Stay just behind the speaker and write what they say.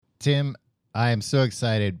Tim, I am so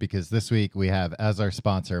excited because this week we have as our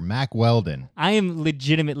sponsor Mack Weldon. I am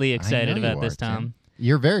legitimately excited about this, Tom. Tim.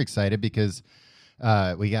 You're very excited because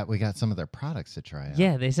we got some of their products to try out.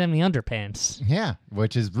 Yeah, they sent me underpants. Yeah,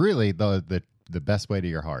 which is really the best way to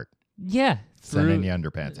your heart. Yeah. Sending you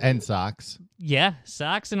underpants and socks. Yeah,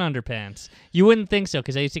 socks and underpants. You wouldn't think so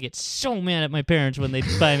because I used to get so mad at my parents when they'd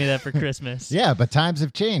buy me that for Christmas. Yeah, but times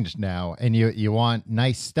have changed now, and you want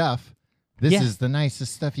nice stuff. This is the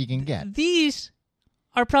nicest stuff you can get. These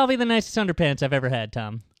are probably the nicest underpants I've ever had,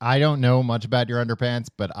 Tom. I don't know much about your underpants,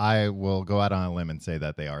 but I will go out on a limb and say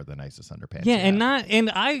that they are the nicest underpants. Yeah,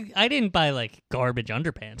 I didn't buy like garbage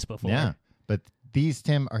underpants before. Yeah, but these,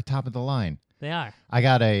 Tim, are top of the line. They are. I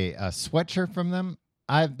got a sweatshirt from them.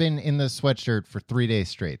 I've been in the sweatshirt for 3 days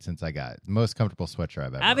straight since I got it. The most comfortable sweatshirt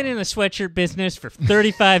I've ever I've been owned. in the sweatshirt business for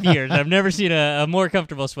 35 years. I've never seen a more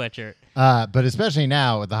comfortable sweatshirt. But especially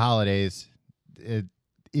now with the holidays,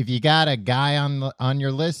 if you got a guy on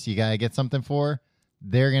your list, you got to get something for,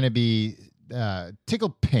 they're going to be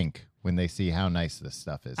tickled pink when they see how nice this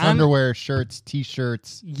stuff is. Underwear, shirts,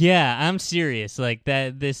 T-shirts. Yeah, I'm serious. Like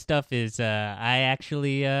that. This stuff is. I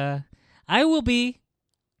will be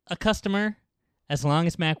a customer as long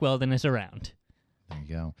as Mack Weldon is around. There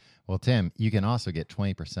you go. Well, Tim, you can also get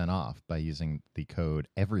 20% off by using the code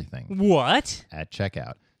EVERYTHING. What? At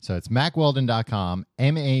checkout. So it's MackWeldon.com,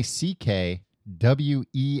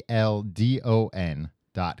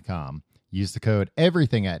 MackWeldon.com. Use the code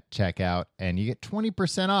EVERYTHING at checkout, and you get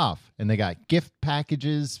 20% off. And they got gift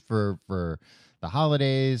packages for the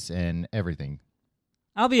holidays and everything.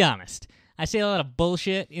 I'll be honest. I say a lot of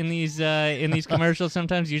bullshit in these commercials.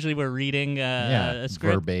 Sometimes, usually, we're reading a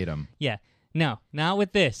script verbatim. Yeah, no, not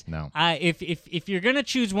with this. No. If you're gonna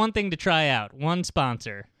choose one thing to try out, one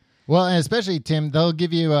sponsor. Well, and especially Tim, they'll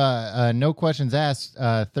give you a no questions asked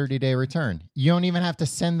 30-day return. You don't even have to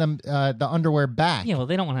send them the underwear back. Yeah, well,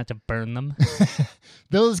 they don't want to have to burn them.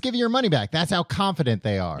 They'll just give you your money back. That's how confident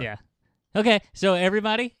they are. Yeah. Okay, so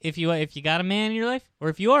everybody, if you got a man in your life, or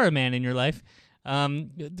if you are a man in your life.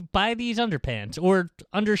 Buy these underpants or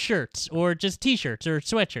undershirts or just T-shirts or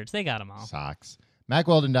sweatshirts. They got them all. Socks.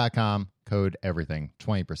 MackWeldon.com, code EVERYTHING,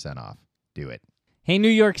 20% off. Do it. Hey, New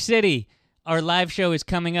York City, our live show is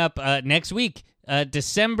coming up next week,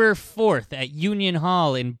 December 4th at Union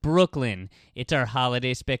Hall in Brooklyn. It's our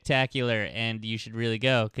holiday spectacular, and you should really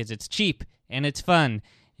go because it's cheap and it's fun.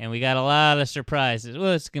 And we got a lot of surprises.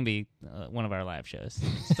 Well, it's going to be one of our live shows.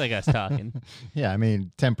 It's like us talking. Yeah, I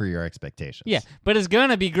mean, temper your expectations. Yeah, but it's going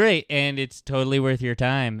to be great, and it's totally worth your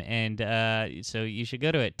time. And so you should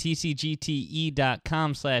go to it,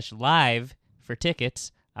 tcgte.com/live for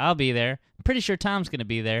tickets. I'll be there. I'm pretty sure Tom's going to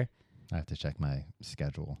be there. I have to check my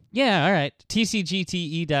schedule. Yeah, all right.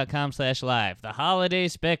 tcgte.com/live. The Holiday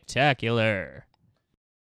Spectacular.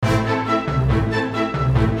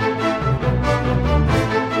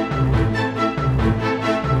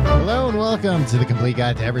 Hello and welcome to the Complete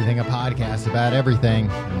Guide to Everything, a podcast about everything.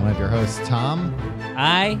 I'm one of your hosts, Tom.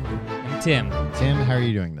 I am Tim. Tim, how are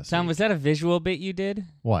you doing this Tom, week? was that a visual bit you did?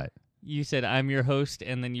 What? You said, I'm your host,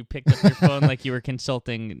 and then you picked up your phone like you were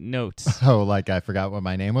consulting notes. Oh, like I forgot what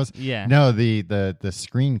my name was? Yeah. No, the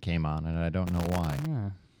screen came on, and I don't know why.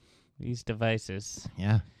 Yeah. These devices.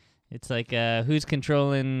 Yeah. It's like, who's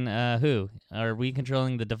controlling who? Are we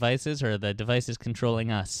controlling the devices, or are the devices controlling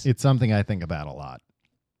us? It's something I think about a lot.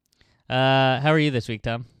 How are you this week,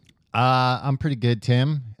 Tom? I'm pretty good,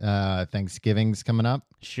 Tim. Thanksgiving's coming up.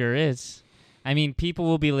 Sure is. I mean, people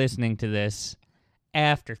will be listening to this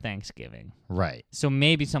after Thanksgiving. Right. So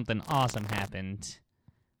maybe something awesome happened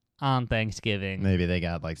on Thanksgiving. Maybe they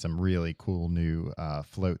got like some really cool new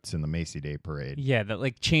floats in the Macy Day Parade. Yeah, that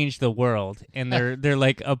like changed the world, and they're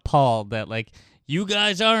like appalled that like you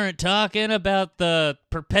guys aren't talking about the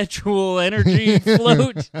perpetual energy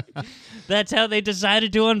float. That's how they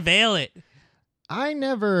decided to unveil it. I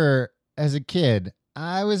never, as a kid,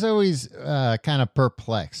 I was always kind of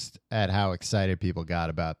perplexed at how excited people got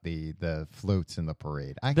about the floats in the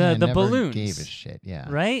parade. I The never balloons. gave a shit. Yeah.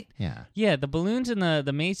 Right? Yeah. Yeah, the balloons in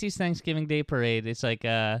the Macy's Thanksgiving Day Parade, it's like,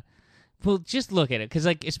 well, just look at it. Because,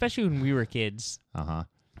 like, especially when we were kids,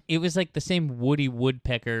 it was like the same Woody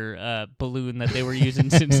Woodpecker balloon that they were using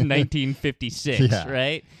since 1956,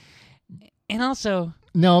 right? And also...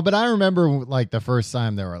 No, but I remember, like, the first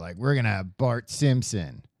time they were like, we're going to have Bart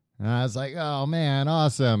Simpson. And I was like, oh, man,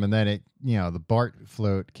 awesome. And then the Bart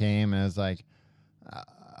float came, and it was like,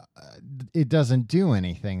 it doesn't do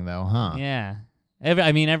anything, though, huh? Yeah.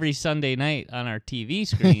 Every Sunday night on our TV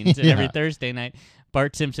screens and every Thursday night,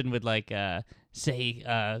 Bart Simpson would, like, say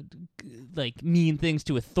like mean things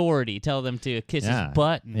to authority, tell them to kiss his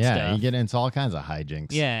butt and stuff. You get into all kinds of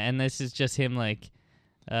hijinks. Yeah, and this is just him like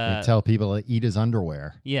they tell people to eat his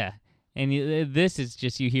underwear. Yeah. And this is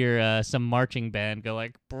just you hear some marching band go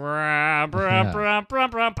like brah, brah, brah, brah,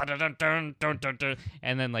 brah, ba-da-dun, dun, dun, dun, dun.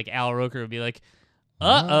 And then like Al Roker would be like,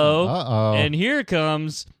 uh-oh. And here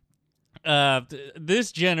comes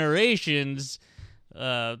this generation's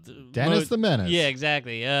Dennis the Menace. Yeah,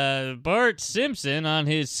 exactly. Bart Simpson on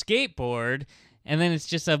his skateboard, and then it's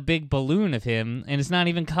just a big balloon of him, and it's not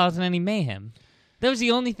even causing any mayhem. That was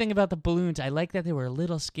the only thing about the balloons. I like that they were a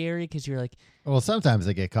little scary because you're like... Well, sometimes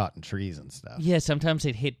they get caught in trees and stuff. Yeah, sometimes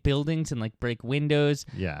they'd hit buildings and like break windows.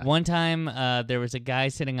 Yeah. One time there was a guy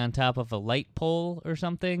sitting on top of a light pole or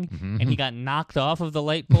something, and he got knocked off of the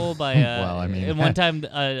light pole by... well, I mean... And one time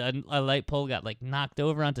a light pole got like knocked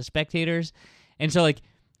over onto spectators. And so like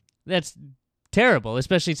that's terrible,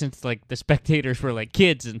 especially since like the spectators were like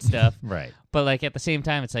kids and stuff. Right. But like at the same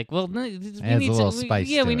time, it's like, well, we need a little spice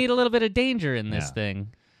to we it. need a little bit of danger in this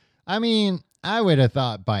thing. I mean, I would have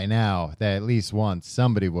thought by now that at least once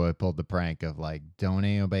somebody would have pulled the prank of like, don't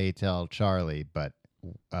anybody tell Charlie, but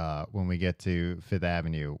when we get to Fifth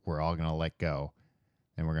Avenue, we're all gonna let go,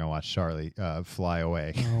 and we're gonna watch Charlie fly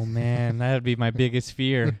away. Oh man, that would be my biggest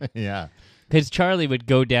fear. Yeah. Because Charlie would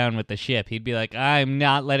go down with the ship. He'd be like, I'm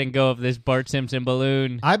not letting go of this Bart Simpson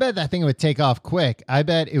balloon. I bet that thing would take off quick. I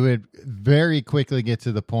bet it would very quickly get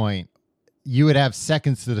to the point you would have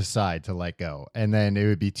seconds to decide to let go, and then it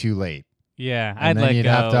would be too late. Yeah, and I'd then let you'd go.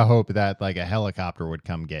 have to hope that like a helicopter would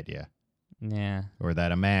come get you. Yeah. Or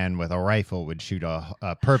that a man with a rifle would shoot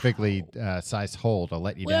a perfectly sized hole to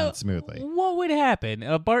let you down smoothly. What would happen?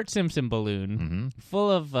 A Bart Simpson balloon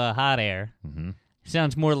full of hot air. Mm-hmm.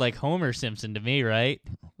 Sounds more like Homer Simpson to me, right?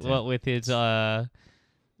 What with his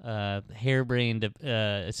harebrained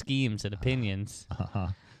schemes and opinions.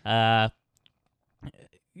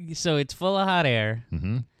 So it's full of hot air,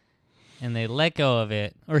 and they let go of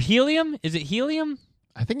it. Or helium? Is it helium?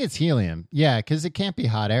 I think it's helium. Yeah, because it can't be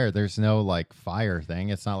hot air. There's no like fire thing.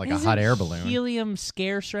 It's not like a hot air balloon. Helium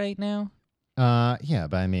scarce right now? Yeah,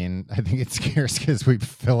 but I mean, I think it's scarce because we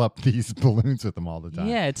fill up these balloons with them all the time.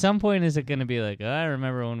 Yeah, at some point is it going to be like, I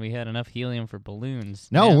remember when we had enough helium for balloons.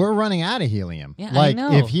 No, we're running out of helium. Yeah, like, I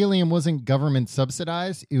know. if helium wasn't government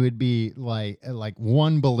subsidized, it would be like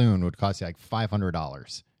one balloon would cost you like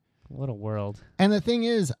 $500. What a world. And the thing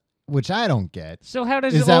is, which I don't get. So how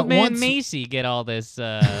does is old that man Macy get all this?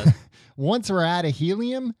 Once we're out of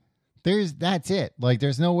helium, that's it. Like,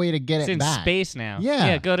 there's no way to get it's it in back. space now.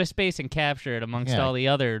 Yeah. Go to space and capture it amongst Yeah. all the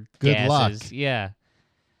other Good gases. luck. Yeah.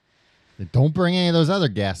 Don't bring any of those other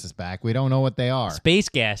gases back. We don't know what they are. Space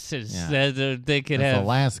gases. Yeah. They could That's have. the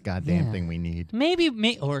last goddamn Yeah. thing we need.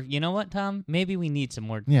 Or you know what, Tom? Maybe we need some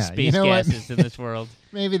more Yeah, space you know what? gases in this world.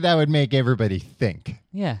 Maybe that would make everybody think.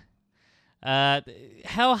 Yeah.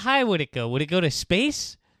 How high would it go? Would it go to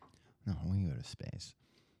space? No, we go to space.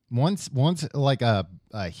 Once like a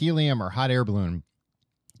helium or hot air balloon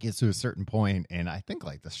gets to a certain point, and I think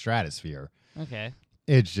like the stratosphere, Okay.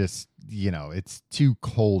 it's just, it's too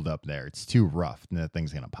cold up there. It's too rough, and that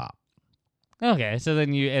thing's gonna pop. Okay, so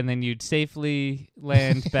then you'd safely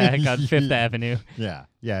land back on Fifth Avenue. Yeah,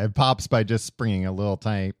 it pops by just springing a little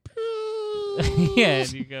tiny. Yeah,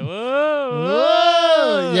 and you go, whoa,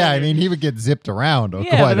 Whoa! Yeah, I mean, he would get zipped around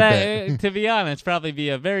yeah, quite but a bit. to be honest, probably be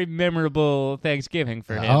a very memorable Thanksgiving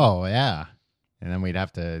for him. Oh, yeah. And then we'd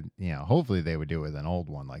have to, hopefully they would do it with an old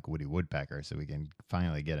one like Woody Woodpecker so we can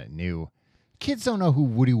finally get a new. Kids don't know who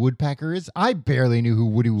Woody Woodpecker is. I barely knew who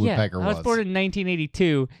Woody Woodpecker I was born in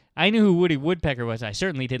 1982. I knew who Woody Woodpecker was. I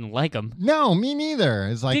certainly didn't like him. No, me neither.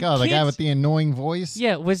 It's like, Did the guy kids- with the annoying voice.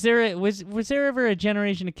 Yeah, was there ever a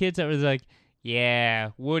generation of kids that was like,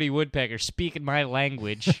 yeah, Woody Woodpecker speaking my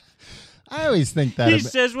language. I always think that. He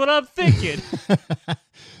says what I'm thinking.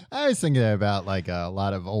 I was thinking about like a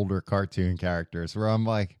lot of older cartoon characters where I'm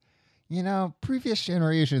like, previous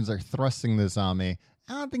generations are thrusting this on me.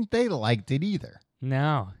 I don't think they liked it either.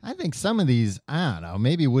 No. I think some of these, I don't know,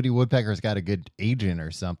 maybe Woody Woodpecker's got a good agent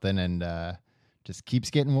or something and just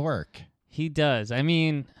keeps getting work. He does. I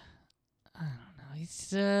mean, I don't know.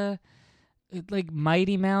 He's like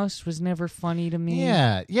Mighty Mouse was never funny to me.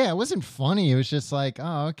 Yeah, it wasn't funny. It was just like,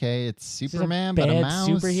 oh, okay, it's Superman, but a bad mouse.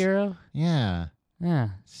 superhero. Yeah. Yeah.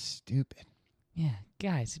 Stupid. Yeah,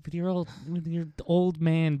 guys, with your old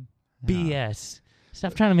man BS.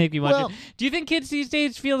 Stop trying to make me watch it. Do you think kids these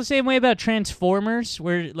days feel the same way about Transformers,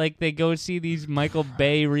 where like they go see these Michael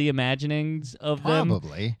Bay reimaginings of them,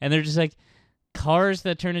 Probably. and they're just like, cars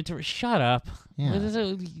that turn into... Shut up. Yeah.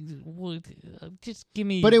 Just give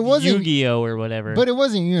me But it wasn't- Yu-Gi-Oh! Or whatever. But it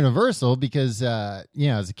wasn't universal because, as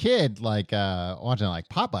a kid, like watching like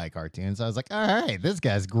Popeye cartoons, I was like, all right, this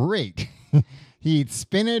guy's great. He eats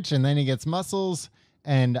spinach and then he gets muscles,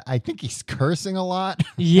 and I think he's cursing a lot.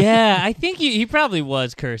 Yeah, I think he probably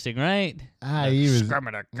was cursing, right? He was.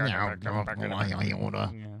 Yeah.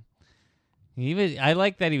 He was. I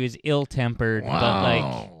like that he was ill-tempered, but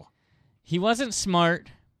like he wasn't smart.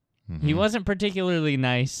 He wasn't particularly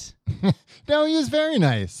nice. No, he was very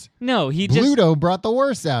nice. No, he just Bluto brought the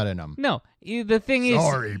worst out in him. no. The thing is,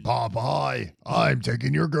 Sorry, Popeye. I'm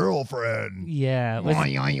taking your girlfriend. yeah,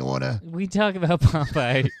 we talk about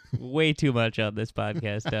Popeye way too much on this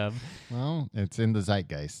podcast. Well, it's in the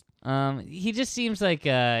zeitgeist. He just seems like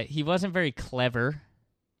he wasn't very clever.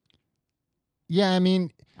 Yeah, I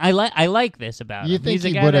mean, I like this about you him. think He's a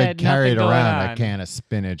he guy would that have had carried nothing going around on. a can of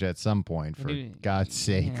spinach at some point, for God's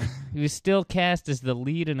sake. Yeah. He was still cast as the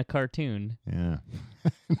lead in a cartoon. Yeah.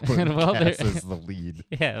 And of all Cass their- is the lead.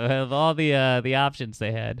 Yeah, of all the options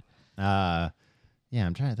they had. Yeah,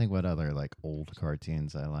 I'm trying to think what other like old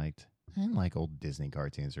cartoons I liked. I didn't like old Disney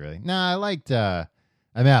cartoons really. No, I liked I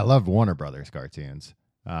loved Warner Brothers cartoons.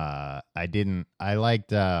 I liked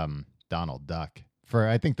Donald Duck for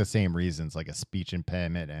I think the same reasons, like a speech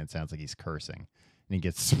impediment and it sounds like he's cursing. And he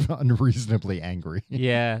gets unreasonably angry.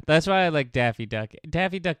 Yeah, that's why I like Daffy Duck.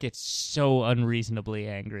 Daffy Duck gets so unreasonably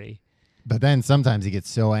angry. But then sometimes he gets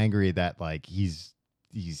so angry that like he's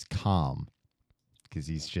calm because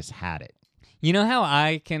he's just had it. You know how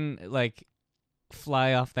I can like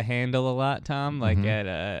fly off the handle a lot, Tom? Like at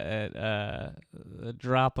a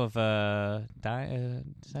drop of a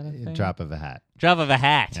is that a thing? Drop of a hat. Drop of a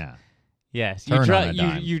hat. Yeah. Yes, Turn on a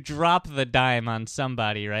dime. you drop the dime on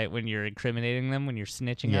somebody, right? When you're incriminating them, when you're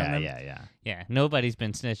snitching on them. Yeah. Nobody's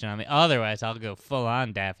been snitching on me. Otherwise, I'll go full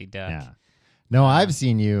on Daffy Duck. Yeah. No, I've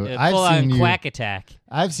seen you. I've full seen on you. quack attack.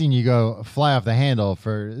 I've seen you go fly off the handle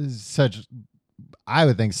for such, I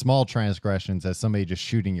would think, small transgressions as somebody just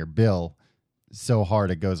shooting your bill so hard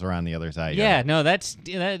it goes around the other side. Yeah, no,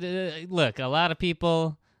 look, a lot of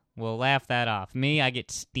people will laugh that off. Me, I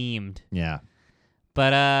get steamed. Yeah.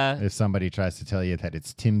 But If somebody tries to tell you that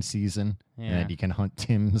it's Tim season and that you can hunt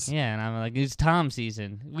Tims. yeah, and I'm like, it's Tom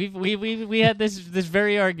season. We had this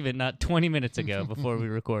very argument not 20 minutes ago before we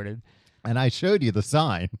recorded. And I showed you the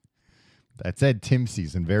sign that said Tim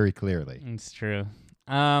season very clearly. It's true.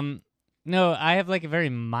 No, I have like a very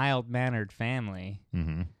mild-mannered family.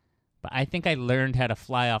 Mm-hmm. But I think I learned how to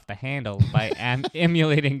fly off the handle by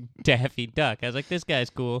emulating Daffy Duck. I was like, this guy's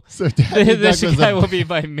cool. So Daffy This Duck guy will be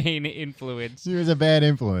my main influence. he was a bad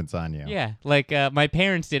influence on you. Yeah, like my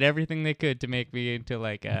parents did everything they could to make me into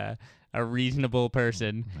like a reasonable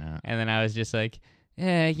person. Yeah. And then I was just like,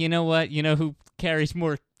 you know what? You know who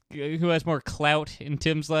has more clout in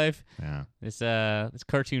Tim's life? Yeah. This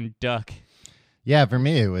cartoon duck. Yeah, for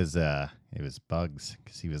me it was Bugs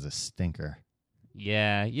because he was a stinker.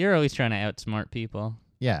 Yeah, you're always trying to outsmart people.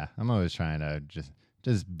 Yeah, I'm always trying to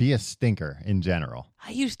just be a stinker in general.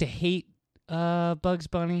 I used to hate Bugs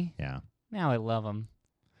Bunny. Yeah. Now I love him.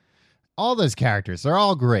 All those characters, they're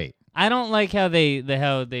all great. I don't like how they've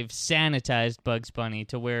sanitized Bugs Bunny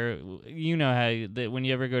to where when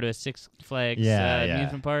you ever go to a Six Flags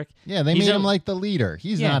amusement park. Yeah, they made him like the leader.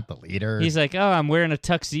 He's not the leader. He's like, oh, I'm wearing a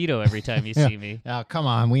tuxedo every time you see me. Oh, come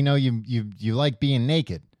on. We know you like being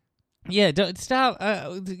naked. Yeah, don't stop.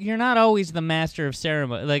 You're not always the master of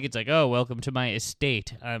ceremony. Like it's like, oh, welcome to my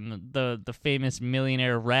estate. I'm the famous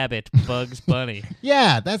millionaire rabbit, Bugs Bunny.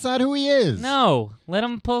 Yeah, that's not who he is. No, let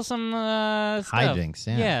him pull some stuff. Hijinks.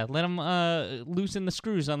 Yeah, let him loosen the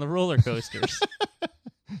screws on the roller coasters.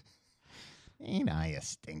 Ain't I a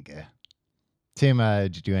stinker? Tim,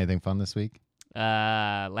 did you do anything fun this week?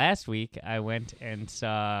 Last week I went and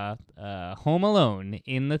saw Home Alone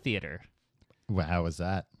in the theater. Well, how was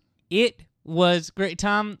that? It was great.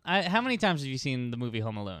 Tom, how many times have you seen the movie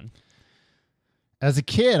Home Alone? As a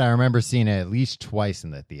kid, I remember seeing it at least twice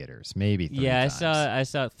in the theaters, maybe 3 times. I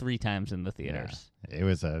saw it 3 times in the theaters. Yeah. It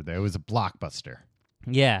was a blockbuster.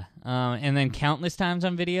 Yeah, and then countless times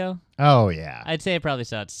on video. Oh yeah, I'd say I probably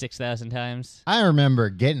saw it 6,000 times. I remember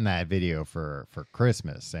getting that video for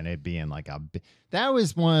Christmas and it being like that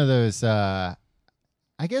was one of those. I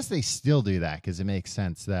guess they still do that because it makes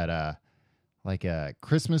sense that like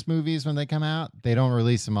Christmas movies when they come out, they don't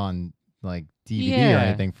release them on like DVD or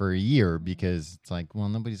anything for a year because it's like, well,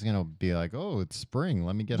 nobody's gonna be like, oh, it's spring,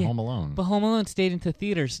 let me get Home Alone. But Home Alone stayed into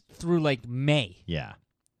theaters through like May. Yeah,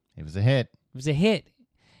 it was a hit. It was a hit,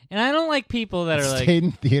 and I don't like people that are like stayed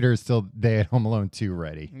in theaters till they had Home Alone 2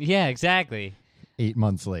 ready. Yeah, exactly. 8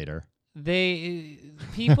 months later.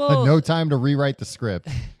 People No time to rewrite the script.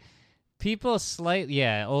 people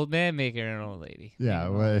old man making an old lady. Yeah,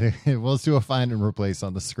 we'll do a find and replace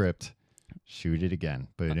on the script. Shoot it again.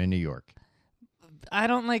 Put it in New York. I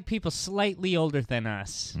don't like people slightly older than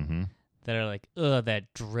us Mm-hmm. that are like, ugh,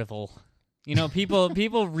 that drivel. You know, people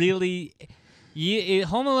really.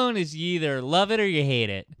 Home Alone is you either love it or you hate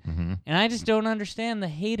it, Mm-hmm. and I just don't understand the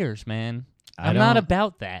haters, man. I I'm not don't-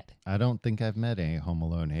 about that. I don't think I've met any Home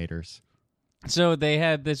Alone haters. So they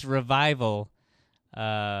had this revival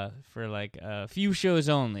for like a few shows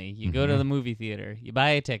only. You go to the movie theater, you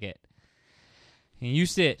buy a ticket, and you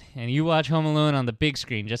sit and you watch Home Alone on the big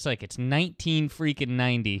screen, just like it's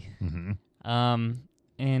 1990. Mm-hmm.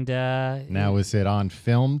 And Now, was it on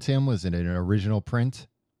film, Tim? Was it an original print?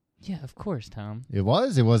 yeah, of course, Tom. It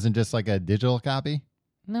was? It wasn't just like a digital copy?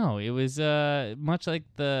 No, it was much like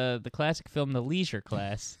the classic film The Leisure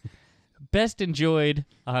Class, best enjoyed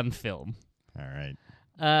on film. All right.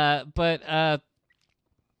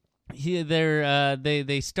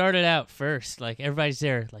 They started out first, like everybody's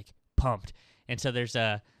there, like pumped, and so there's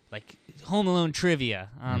like Home Alone trivia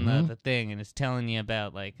on the thing, and it's telling you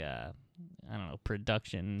about like I don't know,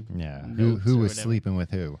 production. Yeah. notes Who or was whatever. sleeping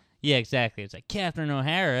with who? Yeah, exactly. It's like Catherine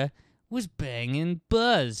O'Hara was banging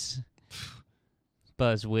Buzz.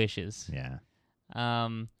 Buzz wishes. Yeah.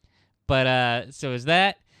 So is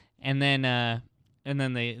that, and then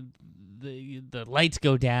the lights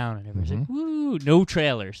go down, and everybody's like, "Woo!" No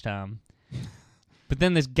trailers, Tom. But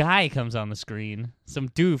then this guy comes on the screen, some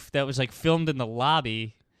doof that was like filmed in the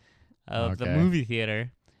lobby of the Okay. movie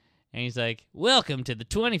theater, and he's like, "Welcome to the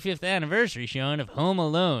 25th anniversary showing of Home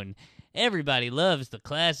Alone. Everybody loves the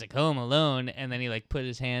classic Home Alone." And then he like put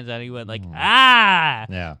his hands on it. He went like, "Ah!"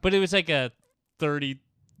 Yeah. But it was like a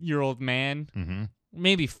 30-year-old man, Mm-hmm.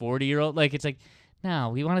 maybe 40-year-old. Like it's like, no,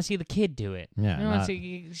 we want to see the kid do it. Yeah, We wanna not-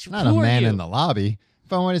 see, Not who a are man you? in the lobby.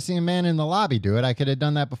 If I wanted to see a man in the lobby do it, I could have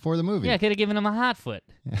done that before the movie. Yeah, I could have given him a hot foot.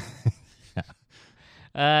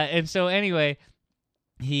 And so anyway,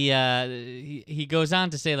 he goes on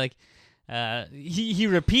to say like, he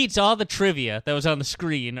repeats all the trivia that was on the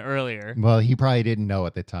screen earlier. Well, he probably didn't know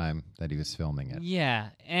at the time that he was filming it. Yeah.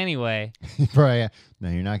 Anyway, He probably, no,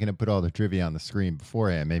 you're not going to put all the trivia on the screen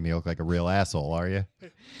beforehand. Made me look like a real asshole, are you?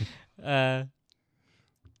 and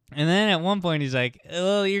then at one point he's like,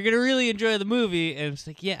 "Well, you're gonna really enjoy the movie," and it's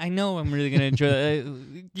like, "Yeah, I know, I'm really gonna enjoy it."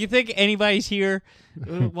 You think anybody's here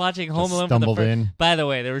watching Home Just Alone for the stumbled first? in. By the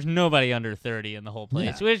way, there was nobody under 30 in the whole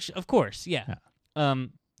place, Yeah. which, of course, yeah.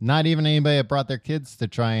 Not even anybody that brought their kids to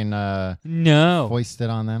try and No, foist it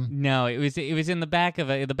on them. no, it was in the back of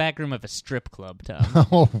the back room of a strip club, Tom.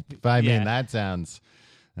 Oh, I mean, Yeah.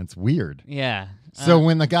 that's weird. Yeah. So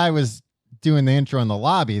when the guy was doing the intro in the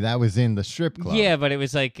lobby, that was in the strip club. Yeah, but it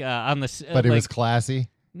was like on the. But it like, was classy.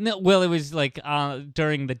 no. Well, it was like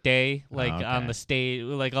during the day, like okay. on the stage,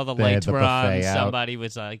 like all the They had lights the were on. buffet out. Somebody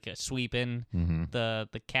was like sweeping Mm-hmm. the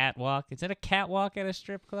catwalk. Is it a catwalk at a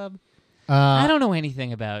strip club? I don't know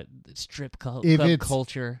anything about strip club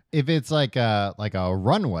culture. If it's like a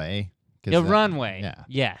runway. 'cause A that- runway. Yeah.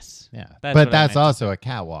 Yes. Yeah. That's But what I that's meant. also a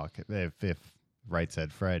catwalk. If Right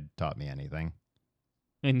Said Fred taught me anything.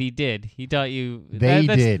 And he did. He taught you. They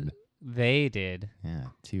that's- did. They did. Yeah.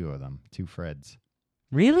 Two of them. Two Freds.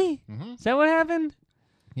 Really? Mm-hmm. Is that what happened?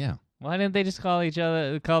 Yeah. Why didn't they just call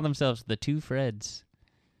themselves the two Freds?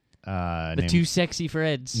 The two sexy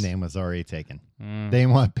Freds. Name was already taken. Mm. They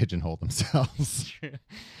didn't want to pigeonhole themselves.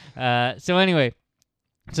 So anyway,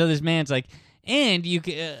 so this man's like, and you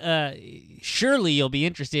surely you'll be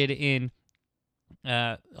interested in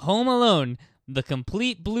Home Alone, the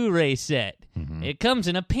complete Blu-ray set. Mhm. It comes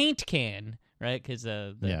in a paint can, right? Because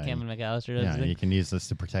the Yeah, Kevin McAllister does Yeah, the thing. you can use this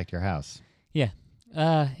to protect your house. Yeah.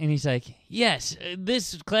 And he's like, yes,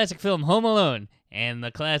 this classic film, Home Alone, and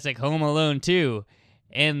the classic Home Alone 2,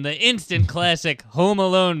 and the instant classic Home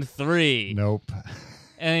Alone 3. Nope.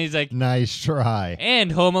 And he's like, Nice try.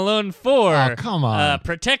 and Home Alone 4. Oh, come on.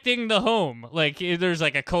 Protecting the home. Like, there's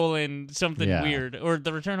like a colon, something Yeah. weird. Or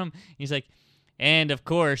the Return Home. He's like, and of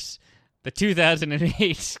course, the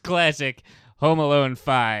 2008 classic Home Alone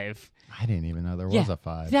 5. I didn't even know there was Yeah, a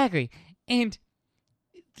 5. Exactly. And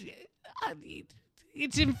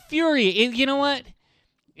it's infuriating. You know what?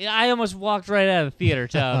 I almost walked right out of the theater,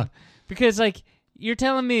 Tom. Because, like, you're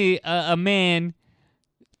telling me a man,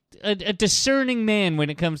 a discerning man when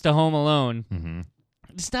it comes to Home Alone, Mm-hmm.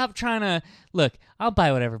 stop trying to, look, I'll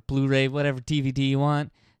buy whatever Blu-ray, whatever DVD you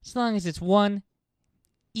want, as long as it's 1,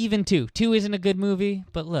 even 2. 2 isn't a good movie,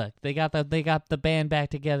 but look, they got the band back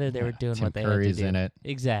together. They were doing Tim what they Curry's had to do. in it.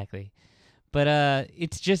 Exactly. But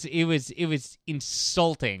it was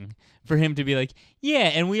insulting for him to be like, yeah,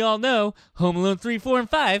 and we all know Home Alone 3, 4, and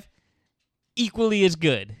 5 equally as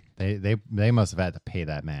good. They must have had to pay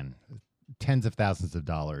that man tens of thousands of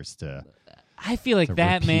dollars to. I feel like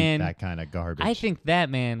that man, that kind of garbage. I think that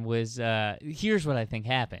man was. Here's what I think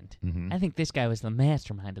happened. Mm-hmm. I think this guy was the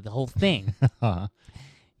mastermind of the whole thing. Uh-huh.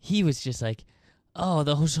 He was just like, oh,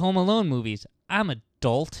 those Home Alone movies. I'm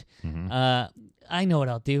adult. Mm-hmm. I know what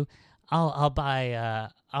I'll do. I'll buy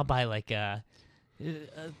like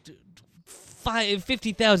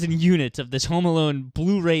 50,000 units of this Home Alone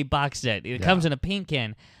Blu-ray box set. It comes in a paint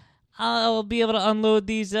can. I'll be able to unload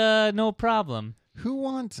these no problem. Who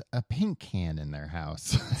wants a paint can in their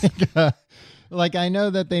house? Like, I know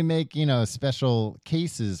that they make, special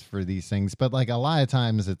cases for these things, but like a lot of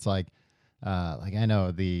times it's like I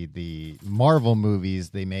know the Marvel movies,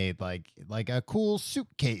 they made like a cool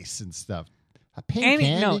suitcase and stuff. A paint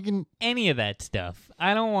can, any of that stuff.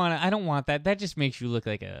 I don't want that. That just makes you look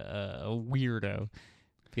like a weirdo.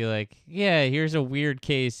 Be like, yeah, here's a weird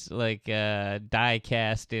case, like die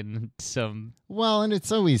cast in some. Well, and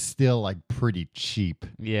it's always still like pretty cheap.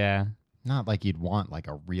 Yeah. Not like you'd want like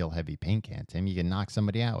a real heavy paint can, Tim. You can knock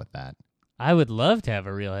somebody out with that. I would love to have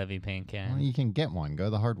a real heavy paint can. Well, you can get one. Go to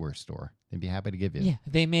the hardware store. They'd be happy to give you. Yeah,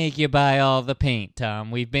 they make you buy all the paint,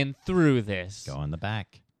 Tom. We've been through this. Go in the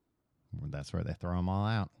back. That's where they throw them all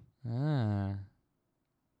out.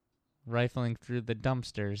 Rifling through the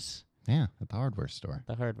dumpsters. Yeah, at the hardware store.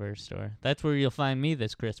 The hardware store. That's where you'll find me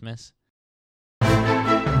this Christmas. All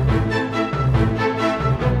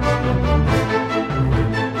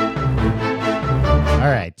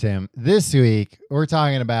right, Tim. This week, we're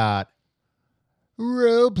talking about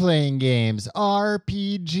role-playing games,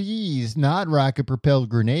 RPGs, not rocket-propelled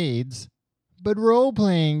grenades, but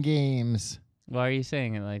role-playing games. Why are you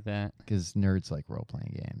saying it like that? Because nerds like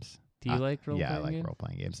role-playing games. Do you like role-playing games? Yeah, I like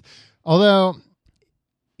role-playing games. Although,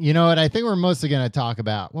 you know what? I think we're mostly going to talk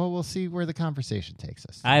about, well, we'll see where the conversation takes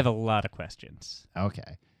us. I have a lot of questions.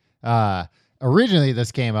 Okay. Originally,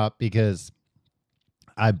 this came up because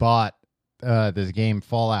I bought this game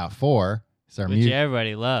Fallout 4. Which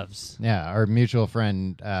everybody loves. Yeah, our mutual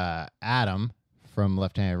friend Adam from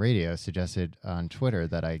Left Handed Radio suggested on Twitter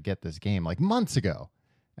that I get this game like months ago.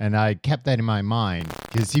 And I kept that in my mind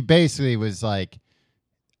because he basically was like,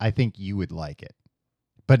 I think you would like it.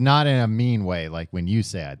 But not in a mean way, like when you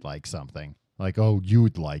say I'd like something. Like, oh, you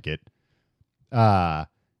would like it. And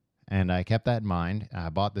I kept that in mind. I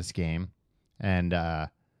bought this game. And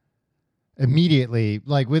immediately,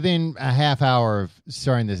 like within a half hour of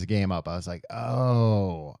starting this game up, I was like,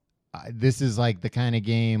 oh, this is like the kind of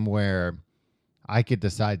game where I could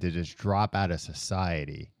decide to just drop out of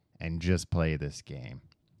society and just play this game.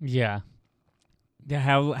 Yeah.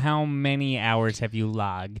 How many hours have you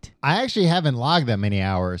logged? I actually haven't logged that many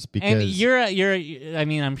hours because... And I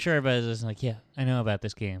mean, I'm sure everybody's just like, yeah, I know about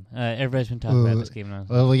this game. Everybody's been talking about this game.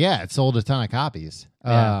 Well, yeah, it sold a ton of copies.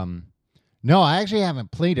 Yeah. No, I actually haven't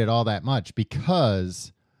played it all that much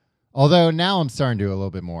because... Although now I'm starting to do a little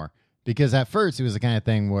bit more. Because at first it was the kind of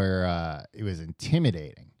thing where it was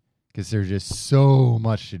intimidating. Because there's just so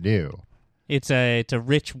much to do. It's a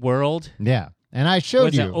rich world. Yeah. And I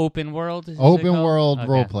showed you. What's it, open world? Open world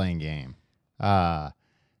role-playing game. And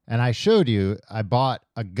I showed you, I bought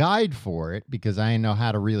a guide for it because I didn't know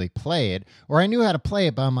how to really play it. Or I knew how to play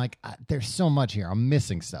it, but I'm like, there's so much here. I'm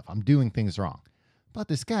missing stuff. I'm doing things wrong. But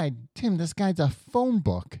this guide, Tim, this guide's a phone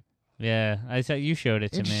book. Yeah, I saw you showed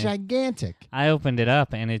it to me. It's gigantic. I opened it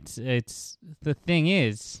up, and it's the thing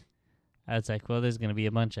is, I was like, well, there's going to be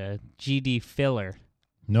a bunch of GD filler.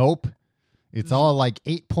 Nope. It's all like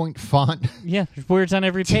 8-point font. Yeah, there's words on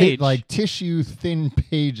every page. Like tissue thin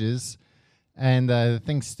pages. And the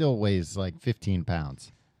thing still weighs like 15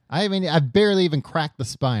 pounds. I've barely even cracked the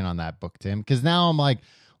spine on that book, Tim. Because now I'm like,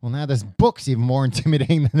 well, now this book's even more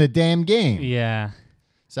intimidating than the damn game. Yeah.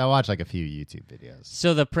 So I watched like a few YouTube videos.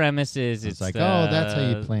 So the premise is it's like, oh, that's how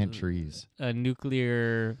you plant trees. A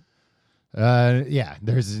nuclear... Yeah,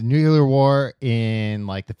 there's a nuclear war in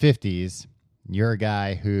like the 50s. You're a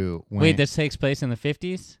guy who Wait, this takes place in the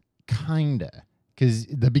 50s? Kinda. Because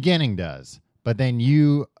the beginning does. But then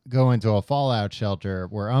you go into a fallout shelter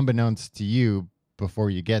where, unbeknownst to you, before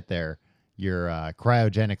you get there, you're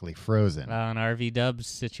cryogenically frozen. An RV Dubs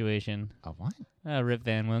situation. A what? Rip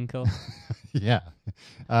Van Winkle. Yeah.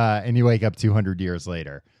 And you wake up 200 years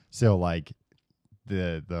later. So, like,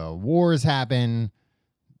 the wars happen.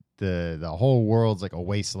 The whole world's like a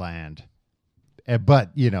wasteland. But,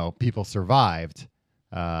 you know, people survived,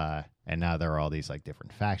 and now there are all these, like,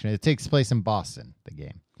 different factions. It takes place in Boston, the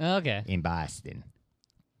game. Okay. In Boston.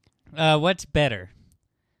 What's better?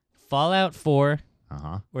 Fallout 4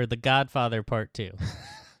 or The Godfather Part 2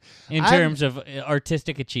 in terms of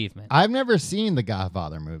artistic achievement. I've never seen the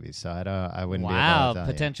Godfather movies, so I wouldn't be able to tell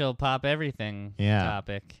potential pop everything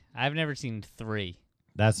topic. I've never seen 3.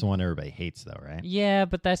 That's the one everybody hates, though, right? Yeah,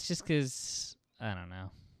 but that's just because, I don't know.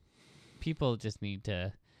 People just need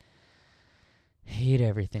to hate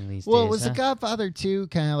everything these days. Well, was The Godfather 2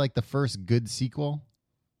 kind of like the first good sequel?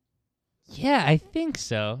 Yeah, I think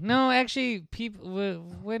so. No, actually,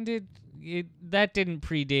 that didn't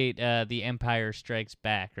predate The Empire Strikes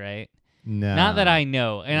Back, right? No. Not that I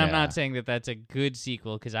know. And I'm not saying that that's a good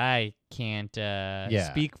sequel because I can't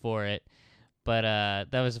speak for it. But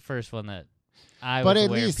that was the first one that I was aware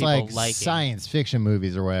of people liking. But at least like science fiction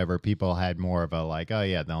movies or whatever, people had more of a like, oh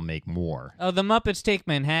yeah, they'll make more. Oh, The Muppets Take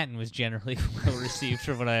Manhattan was generally well received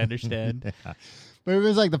from what I understand. Yeah. But it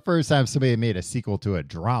was like the first time somebody made a sequel to a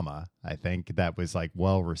drama, I think, that was like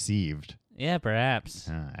well received. Yeah, perhaps.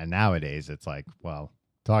 And nowadays it's like, well,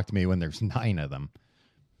 talk to me when there's 9 of them.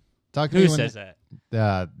 Who says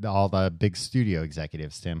that? All the big studio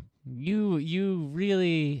executives, Tim. You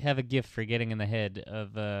really have a gift for getting in the head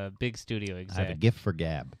of a big studio exec. I have a gift for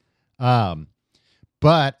gab.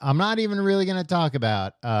 But I'm not even really going to talk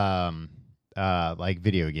about like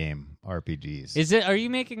video game RPGs. Are you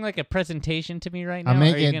making like a presentation to me right now? I'm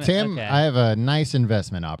making Tim. Okay. I have a nice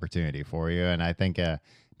investment opportunity for you, and I think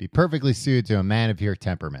be perfectly suited to a man of your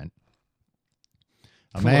temperament.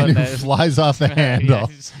 A man who flies off the handle.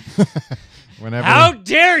 Whenever, how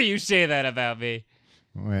dare you say that about me?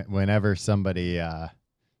 Whenever somebody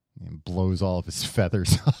blows all of his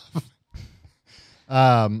feathers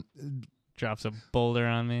off. Drops a boulder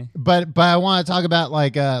on me. But I want to talk about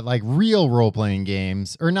like real role-playing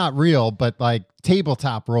games, or not real, but like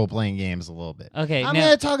tabletop role-playing games a little bit. Okay, I'm going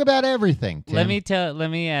to talk about everything, Tim. Let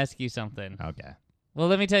me ask you something. Okay. Well,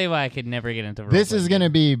 let me tell you why I could never get into role-playing. This is going to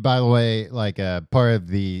be, by the way, like a part of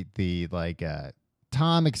the like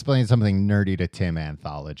Tom explains something nerdy to Tim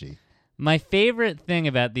anthology. My favorite thing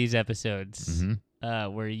about these episodes,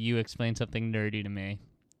 where you explain something nerdy to me,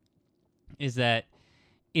 is that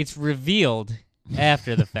it's revealed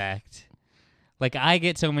after the fact. Like, I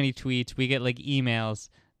get so many tweets, we get like emails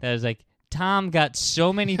that is like, Tom got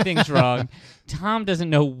so many things wrong. Tom doesn't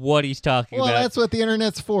know what he's talking about. Well, that's what the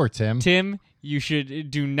internet's for, Tim. Tim, you should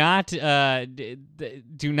do not go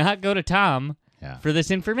to Tom for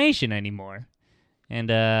this information anymore. And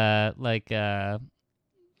I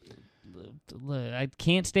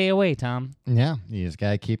can't stay away, Tom. Yeah, you just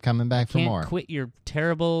gotta keep coming back for more. Can't quit your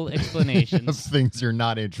terrible explanations of things you're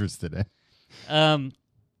not interested in.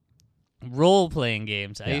 Role-playing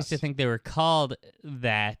games. I used to think they were called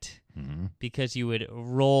that because you would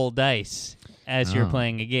roll dice as you're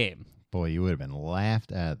playing a game. Boy, you would have been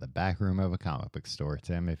laughed at the back room of a comic book store,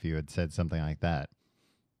 Tim, if you had said something like that.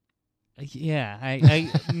 Yeah,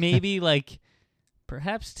 I maybe like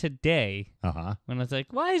perhaps today when it's like,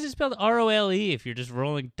 why is it spelled ROLE if you're just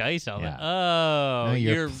rolling dice all that? Oh, no,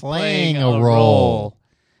 you're playing a role.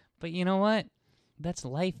 But you know what? That's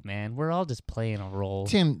life, man. We're all just playing a role.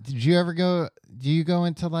 Tim, do you go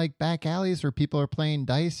into like back alleys where people are playing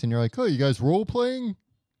dice and you're like, oh, you guys role playing?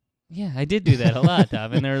 Yeah, I did do that a lot,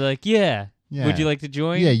 Tom. And they're like, yeah. Would you like to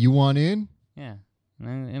join? Yeah, you want in? Yeah.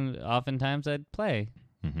 And oftentimes I'd play.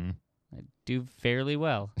 Mm-hmm. I do fairly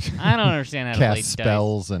well. I don't understand how to play cast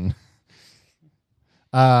spells dice. And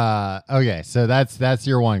okay, so that's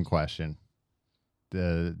your one question.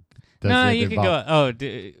 No, you can go. Oh,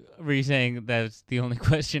 were you saying that's the only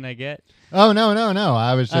question I get? Oh no!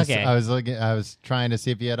 I was just I was trying to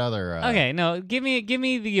see if you had other. Okay, no, give me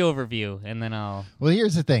the overview, and then I'll. Well,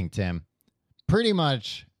 here's the thing, Tim. Pretty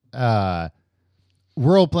much,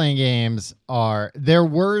 role-playing games are. There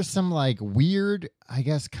were some like weird, I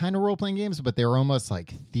guess, kind of role-playing games, but they were almost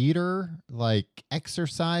like theater, like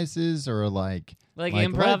exercises, or like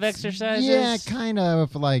improv exercises. Yeah, kind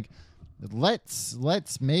of like.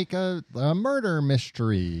 Let's make a murder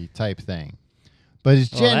mystery type thing. But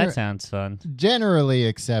it's that sounds fun. Generally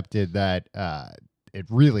accepted that it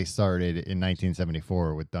really started in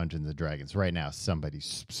 1974 with Dungeons and Dragons. Right now,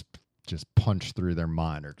 somebody's just punched through their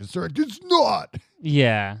monitor because they're like, it's not.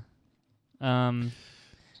 Yeah. And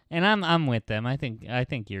I'm with them. I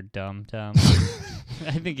think you're dumb, Tom.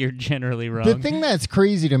 I think you're generally wrong. The thing that's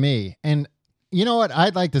crazy to me, and you know what?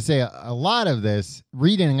 I'd like to say a lot of this,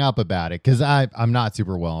 reading up about it, because I'm not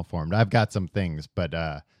super well informed. I've got some things, but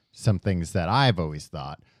some things that I've always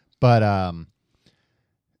thought. But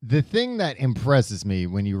the thing that impresses me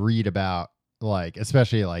when you read about, like,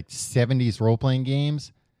 especially like 70s role-playing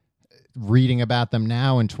games, reading about them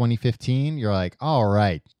now in 2015, you're like, all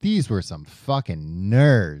right, these were some fucking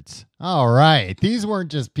nerds. All right, these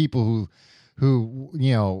weren't just people who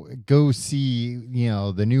go see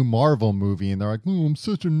the new Marvel movie and they're like, oh, I'm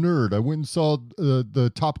such a nerd. I went and saw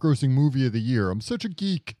the top grossing movie of the year. I'm such a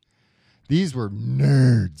geek. These were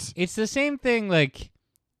nerds. It's the same thing, like,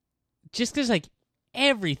 just because, like,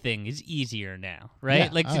 everything is easier now, right? Yeah.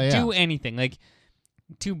 Like, to do anything, like,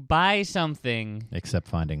 to buy something. Except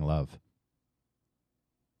finding love.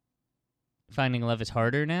 Finding love is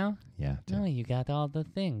harder now? Yeah. No, you got all the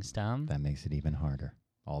things, Tom. That makes it even harder.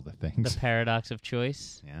 All the things. The paradox of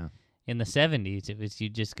choice. Yeah. In the 70s, it was you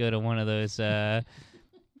just go to one of those,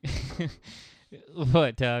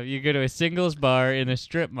 what, Tom? You go to a singles bar in a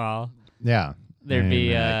strip mall. Yeah. There'd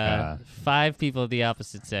be like, 5 people of the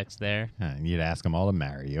opposite sex there. and you'd ask them all to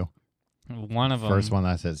marry you. One of them. First one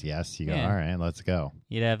that says yes, you go, Yeah. all right, let's go.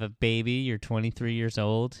 You'd have a baby. You're 23 years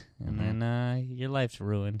old, and then your life's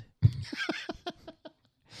ruined.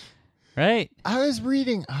 Right? I was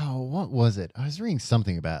reading, what was it? I was reading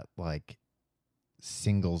something about, like,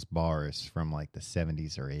 singles bars from, like, the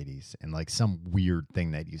 70s or 80s and, like, some weird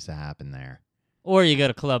thing that used to happen there. Or you go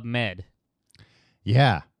to Club Med,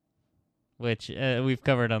 Yeah. which we've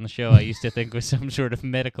covered on the show. I used to think was some sort of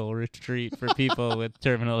medical retreat for people with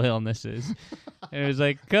terminal illnesses. And it was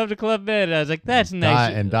like, come to Club Med. And I was like, that's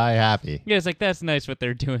nice. Die happy. Yeah, it's like, that's nice what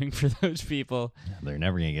they're doing for those people. They're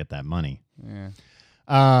never going to get that money. Yeah.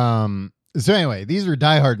 So anyway, these were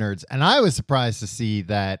diehard nerds, and I was surprised to see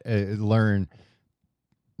that, learn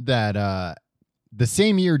that the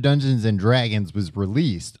same year Dungeons and Dragons was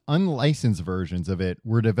released, unlicensed versions of it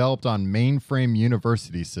were developed on mainframe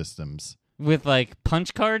university systems. With, like,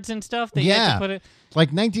 punch cards and stuff that you had to put it. Like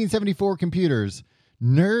 1974 computers,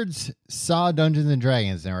 nerds saw Dungeons and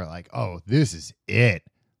Dragons and were like, oh, this is it.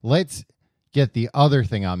 Let's get the other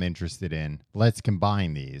thing I'm interested in. Let's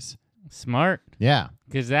combine these. Smart. Yeah.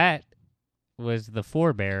 Because that was the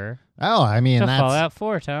forebearer Oh, I mean, to that's Fallout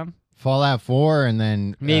 4, Tom. Fallout 4 and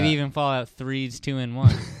then Maybe even Fallout 3's 2 and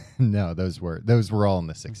 1. no, those were all in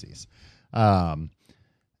the 60s.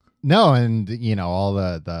 No, and all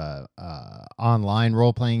the online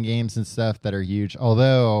role-playing games and stuff that are huge.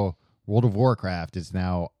 Although World of Warcraft is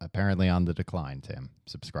now apparently on the decline, Tim,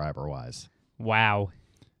 subscriber-wise. Wow.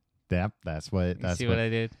 Yep, that's what what I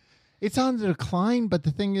did? It's on the decline, but the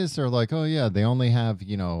thing is, they're like, oh yeah, they only have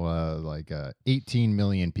 18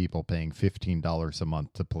 million people paying $15 a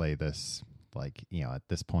month to play this, at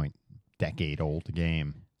this point, decade-old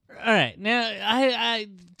game. All right, now I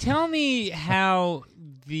tell me how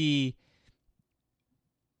a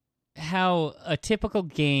typical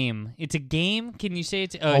game. It's a game. Can you say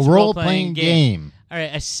it's a role-playing game? All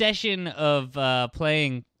right, a session of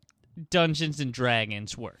playing Dungeons and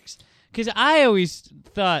Dragons works. Because I always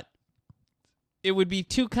thought it would be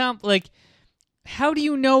too how do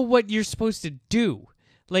you know what you're supposed to do?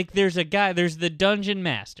 Like, there's the dungeon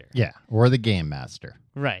master. Yeah, or the game master.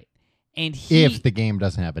 Right. And if the game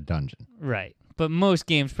doesn't have a dungeon. Right. But most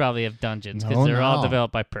games probably have dungeons because they're all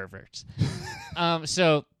developed by perverts.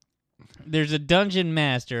 So there's a dungeon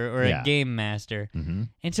master or a game master. Mm-hmm.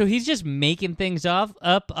 And so he's just making things up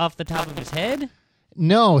off the top of his head?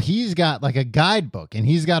 No, he's got like a guidebook and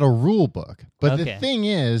he's got a rule book. But the thing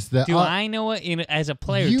is that do I know it as a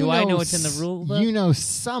player? I know what's in the rule book? You know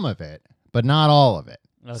some of it, but not all of it.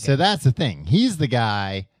 Okay. So that's the thing. He's the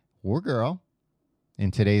guy or girl. In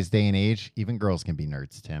today's day and age, even girls can be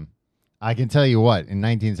nerds, Tim. I can tell you what, in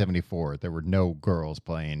 1974, there were no girls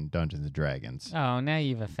playing Dungeons & Dragons. Oh, now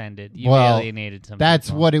you've offended. You've alienated some That's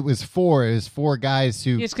people. what it was for. It was for guys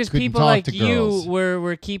who it's because couldn't people talk like to you girls.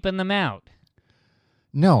 were keeping them out.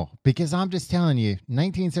 No, because I'm just telling you,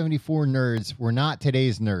 1974 nerds were not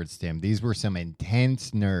today's nerds, Tim. These were some intense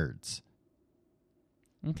nerds.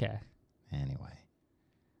 Okay. Anyway.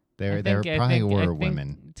 There probably were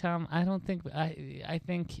women. Tom, I don't think... I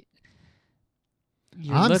think...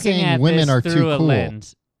 You're I'm looking saying at women this are through too a cool.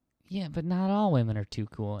 lens. Yeah, but not all women are too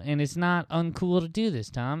cool. And it's not uncool to do this,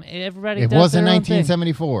 Tom. Everybody It does wasn't their own thing.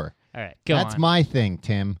 1974. All right, go on. That's my thing,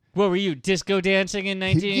 Tim. What were you, disco dancing in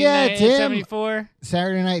Yeah, Tim. 1974?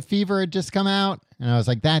 Saturday Night Fever had just come out, and I was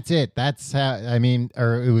like, that's it. That's how,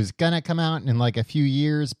 or it was going to come out in like a few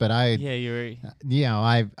years, but Yeah, you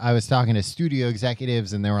were... I was talking to studio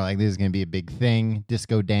executives, and they were like, this is going to be a big thing,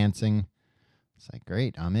 disco dancing. It's like,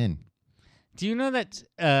 great, I'm in. Do you know that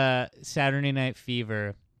Saturday Night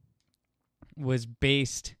Fever was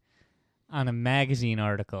based on a magazine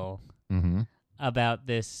article about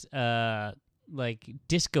this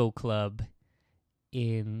disco club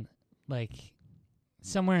in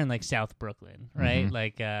somewhere in South Brooklyn, right?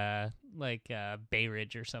 Bay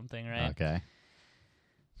Ridge or something, right? Okay.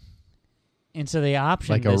 And so they optioned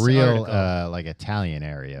Like a this real, article. like Italian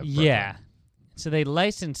area. Of Yeah. So they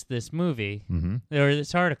licensed this movie, Brooklyn. or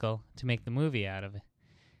this article, to make the movie out of it.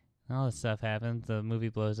 All this stuff happens. The movie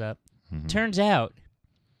blows up. Mm-hmm. Turns out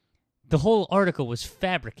the whole article was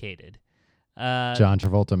fabricated. John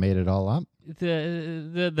Travolta made it all up.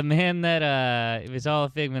 The man that it was all a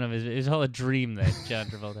figment of his. It was all a dream that John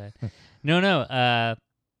Travolta had. No.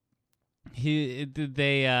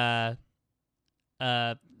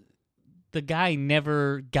 The guy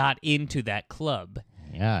never got into that club.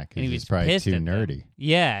 Yeah, And because he he's was probably pissed too at them. nerdy.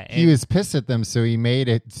 Yeah. He was pissed at them, so he made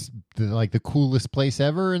it like the coolest place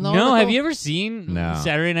ever in the No, article? have you ever seen No.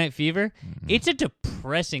 Saturday Night Fever? Mm-mm. It's a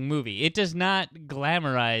depressing movie. It does not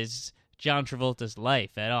glamorize John Travolta's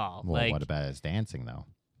life at all. Well, what about his dancing, though?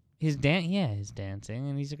 his dancing,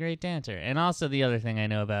 and he's a great dancer. And also the other thing I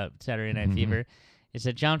know about Saturday Night Mhm. Fever is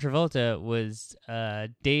that John Travolta was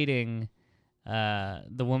dating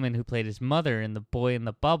the woman who played his mother in The Boy in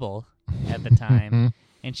the Bubble at the time,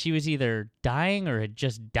 and she was either dying or had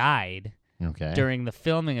just died Okay. during the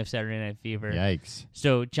filming of Saturday Night Fever. Yikes.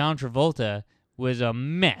 So John Travolta was a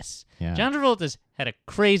mess. Yeah. John Travolta's had a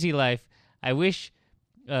crazy life. I wish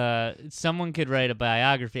someone could write a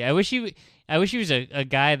biography. I wish he was a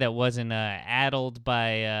guy that wasn't addled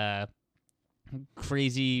by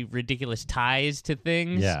crazy, ridiculous ties to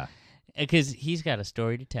things. Yeah. Because he's got a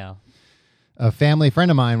story to tell. A family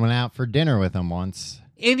friend of mine went out for dinner with him once.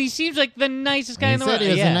 And he seems like the nicest guy And in the he said world. he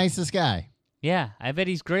was Yeah. the nicest guy. Yeah, I bet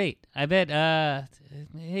he's great. I bet,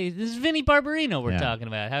 hey, this is Vinnie Barbarino we're Yeah. talking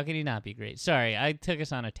about. How can he not be great? Sorry, I took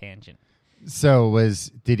us on a tangent. So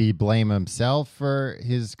did he blame himself for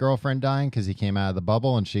his girlfriend dying because he came out of the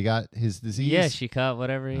bubble and she got his disease? Yeah, she caught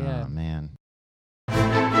whatever he Oh, had. man.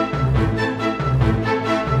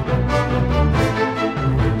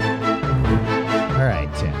 All right,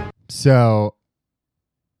 Tim. So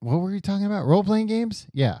what were you talking about? Role-playing games?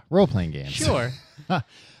 Yeah, role-playing games. Sure.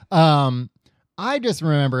 I just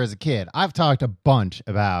remember as a kid, I've talked a bunch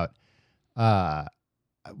about I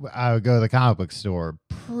would go to the comic book store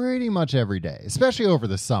pretty much every day, especially over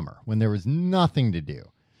the summer when there was nothing to do.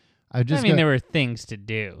 There were things to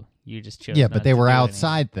do. You just chose. Yeah, not but they to were do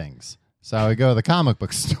outside things. So I would go to the comic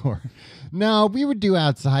book store. No, we would do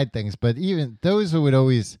outside things, but even those would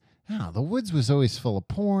always, the woods was always full of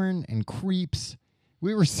porn and creeps.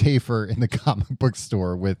 We were safer in the comic book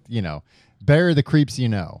store with, better the creeps you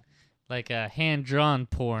know. Like hand-drawn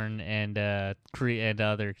porn and and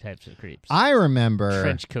other types of creeps. I remember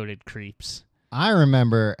Trench-coated creeps. I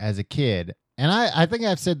remember as a kid, and I think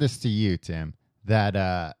I've said this to you, Tim, that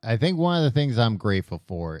I think one of the things I'm grateful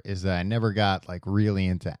for is that I never got like really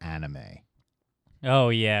into anime. Oh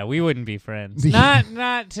yeah, we wouldn't be friends.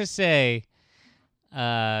 Not to say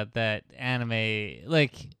that anime,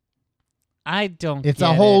 like, I don't. It's get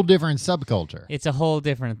a whole it. different subculture. It's a whole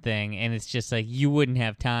different thing, and it's just like you wouldn't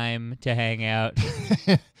have time to hang out.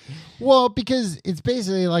 Well, because it's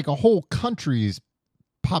basically like a whole country's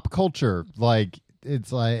pop culture. Like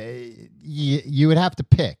it's like you would have to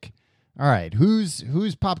pick. All right, whose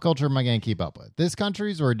pop culture am I going to keep up with? This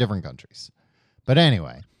country's or different countries? But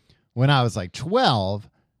anyway, when I was like 12,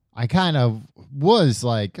 I kind of was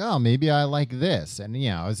like, oh, maybe I like this. And,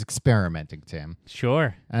 I was experimenting, Tim.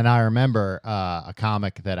 Sure. And I remember a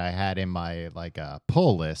comic that I had in my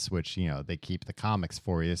pull list, which, they keep the comics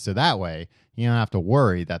for you. So that way you don't have to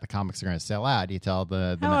worry that the comics are going to sell out. You tell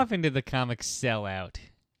the How often did the comics sell out?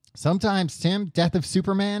 Sometimes, Tim, Death of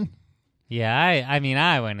Superman. Yeah,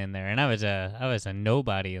 I went in there and I was a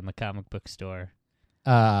nobody in the comic book store.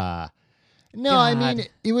 No, I God. mean,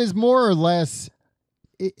 it was more or less,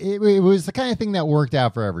 it was the kind of thing that worked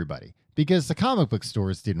out for everybody because the comic book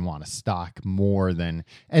stores didn't want to stock more than,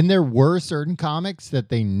 and there were certain comics that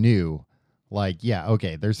they knew, like, yeah,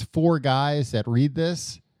 okay, there's 4 guys that read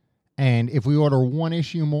this, and if we order 1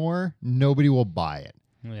 issue more, nobody will buy it.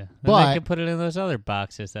 Yeah, then But- I could put it in those other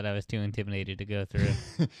boxes that I was too intimidated to go through.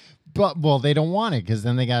 Well, they don't want it because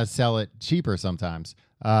then they got to sell it cheaper sometimes.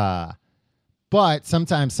 But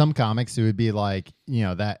sometimes some comics, it would be like,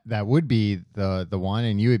 that would be the one,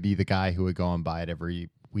 and you would be the guy who would go and buy it every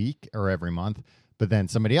week or every month. But then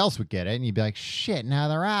somebody else would get it, and you'd be like, shit, now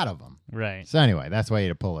they're out of them. Right. So anyway, that's why you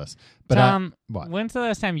had to pull this. But Tom, what? when's the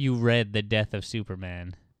last time you read The Death of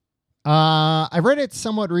Superman? I read it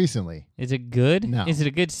somewhat recently. Is it good? No. Is it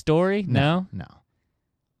a good story? No? No.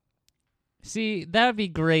 See, that would be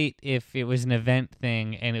great if it was an event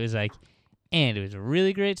thing and it was like, and it was a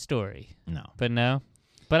really great story. No. But no.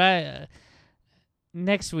 But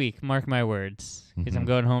next week, mark my words, because I'm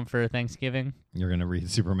going home for Thanksgiving. You're going to read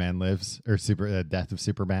Superman Lives or Death of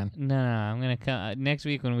Superman? No, I'm going to come next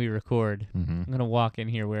week when we record. Mm-hmm. I'm going to walk in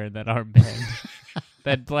here wearing that armband.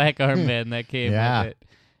 That black armband that came with it,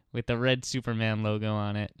 with the red Superman logo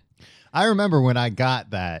on it. I remember when I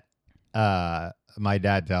got that, my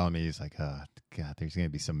dad telling me, he's like, oh, God, there's going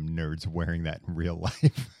to be some nerds wearing that in real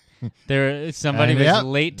life. Somebody was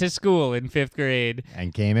late to school in 5th grade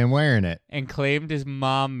and came in wearing it and claimed his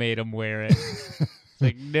mom made him wear it. It's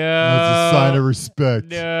like, no. That's a sign of respect.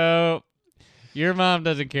 No. Your mom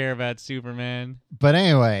doesn't care about Superman. But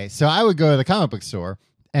anyway, so I would go to the comic book store,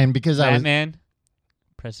 and because Batman,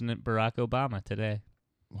 President Barack Obama today.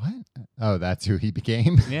 What? Oh, that's who he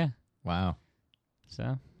became? Yeah. Wow.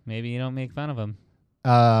 So maybe you don't make fun of him.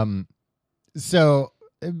 So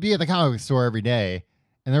it'd be at the comic book store every day.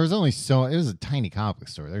 And there was only it was a tiny comic book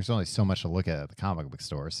store. There's only so much to look at the comic book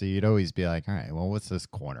store. So you'd always be like, all right, well, what's this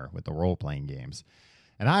corner with the role-playing games?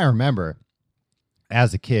 And I remember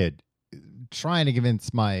as a kid trying to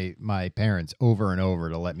convince my parents over and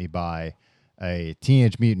over to let me buy a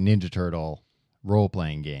Teenage Mutant Ninja Turtle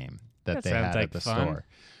role-playing game that they had at the store.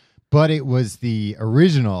 But it was the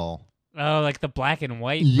original. Oh, like the black and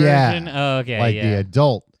white version? Oh, okay. Like the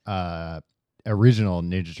adult original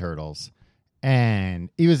Ninja Turtles.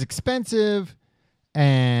 And it was expensive,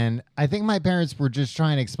 and I think my parents were just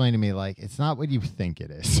trying to explain to me, like, it's not what you think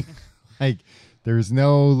it is. Like, there's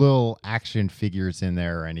no little action figures in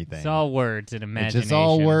there or anything. It's all words and imagination. It's just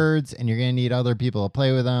all words, and you're going to need other people to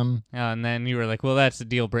play with them. Oh, and then you were like, well, that's the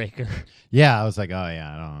deal breaker. Yeah, I was like, oh,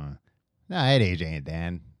 yeah, I don't know. No, I had AJ and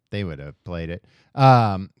Dan. They would have played it.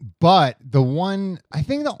 But I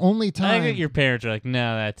think the only time. I think that your parents are like,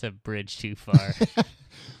 no, that's a bridge too far.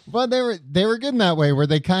 Well, they were good in that way where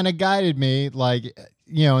they kind of guided me, like,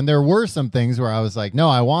 you know, and there were some things where I was like, no,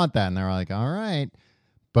 I want that. And they were like, all right.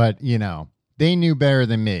 But, you know, they knew better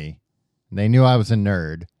than me. They knew I was a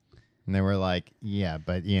nerd. And they were like, yeah,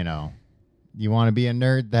 but, you know, you want to be a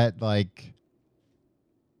nerd that, like,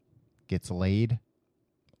 gets laid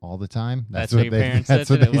all the time? That's what your parents said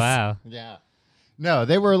to you? Wow. Yeah. No,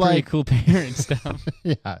 they were pretty like. cool parents stuff.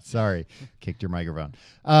 Yeah, sorry. Kicked your microphone.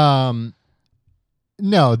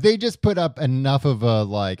 No, they just put up enough of a,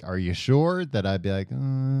 like, are you sure? That I'd be like,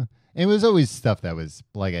 It was always stuff that was,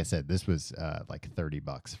 like I said, this was like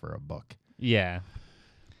 $30 for a book. Yeah.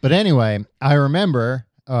 But anyway, I remember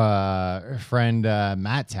friend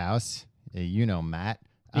Matt's house. You know Matt.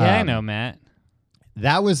 Yeah, I know Matt.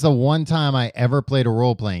 That was the one time I ever played a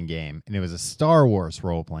role-playing game, and it was a Star Wars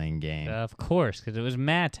role-playing game. Of course, because it was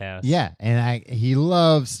Matt's house. Yeah, and he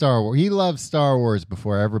loved Star Wars. He loved Star Wars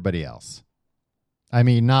before everybody else. I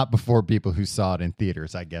mean, not before people who saw it in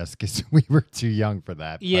theaters, I guess, because we were too young for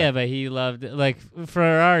that. Yeah, but he loved it. Like, for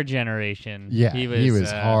our generation. Yeah, he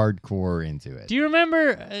was hardcore into it. Do you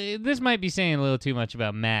remember, this might be saying a little too much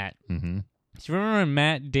about Matt. Mm-hmm. Do you remember when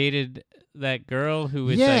Matt dated that girl who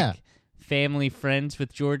was like family friends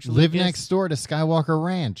with George Lucas? Lived next door to Skywalker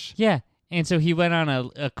Ranch. Yeah, and so he went on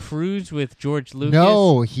a cruise with George Lucas.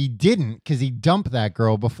 No, he didn't, because he dumped that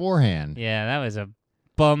girl beforehand. Yeah, that was a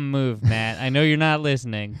bum move, Matt. I know you're not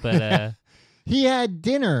listening, but he had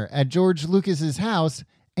dinner at George Lucas's house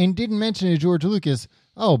and didn't mention to George Lucas,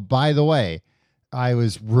 oh, by the way, I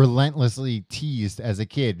was relentlessly teased as a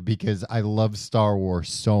kid because I love Star Wars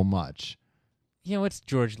so much. Yeah, what's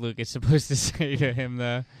George Lucas supposed to say to him,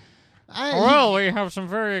 though? Well, we have some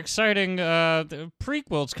very exciting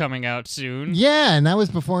prequels coming out soon. Yeah, and that was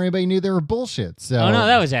before anybody knew they were bullshit. So. Oh no,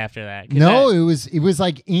 that was after that. No, it was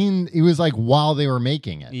like while they were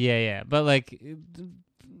making it. Yeah, but like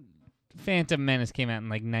Phantom Menace came out in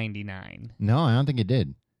like '99. No, I don't think it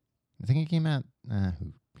did. I think it came out.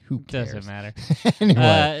 Who cares? Doesn't matter.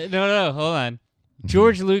 Anyway, no, hold on.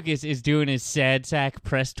 George Lucas is doing his Sad Sack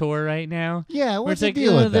press tour right now. Yeah, what's the like,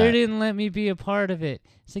 deal with that? They didn't let me be a part of it.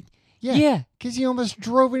 It's like. Yeah, because he almost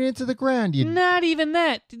drove it into the ground. Not even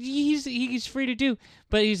that. He's free to do.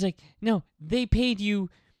 But he's like, no, they paid you,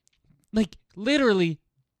 like, literally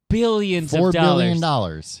billions of dollars. $4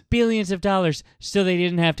 billion. Billions of dollars, so they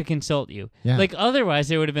didn't have to consult you. Yeah. Like, otherwise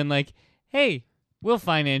they would have been like, hey, we'll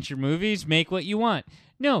finance your movies, make what you want.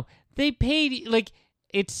 No, they paid, like,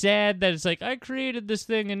 it's sad that it's like, I created this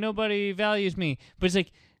thing and nobody values me. But it's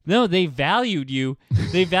like, no, they valued you.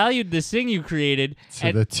 They valued this thing you created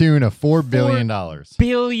to the tune of $4 billion. $4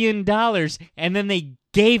 billion, and then they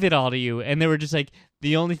gave it all to you, and they were just like,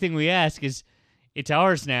 the only thing we ask is, it's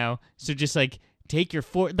ours now, so just, like, take your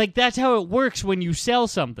like, that's how it works when you sell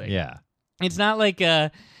something. Yeah. It's not like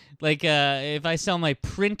if I sell my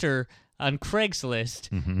printer on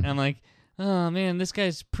Craigslist, and I'm like, oh man, this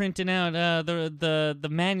guy's printing out the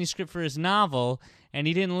manuscript for his novel, and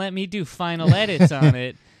he didn't let me do final edits on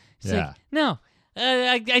it. It's Yeah. like, no,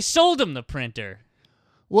 I sold him the printer.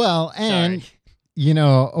 Well, and Sorry.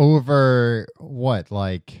 over what,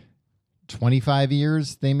 like 25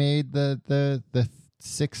 years they made the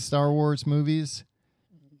 6 Star Wars movies.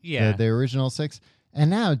 Yeah. The original 6. And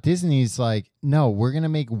now Disney's like, no, we're going to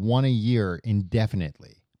make one a year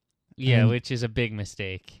indefinitely. Yeah, And- which is a big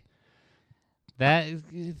mistake. That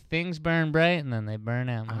things burn bright and then they burn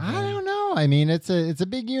out. my I friend. don't know. I mean, it's a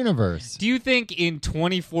big universe. Do you think in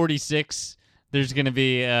 2046 there's going to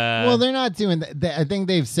be Well, they're not doing that. I think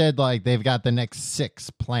they've said like they've got the next 6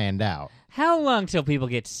 planned out. how long till people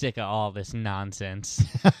get sick of all this nonsense?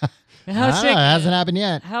 I How don't sick? know, it hasn't happened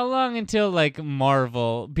yet. How long until like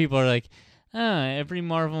Marvel people are like, every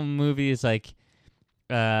Marvel movie is like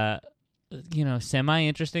semi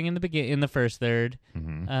interesting in the first third.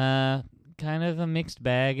 Mhm. Kind of a mixed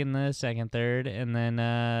bag in the second third, and then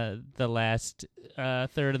the last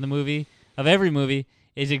third of the movie of every movie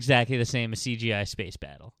is exactly the same as CGI space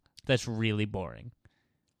battle. That's really boring.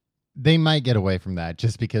 They might get away from that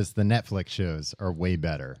just because the Netflix shows are way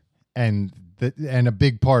better. And a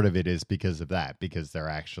big part of it is because of that, because they're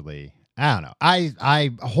actually, I don't know.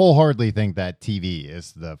 I wholeheartedly think that TV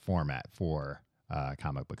is the format for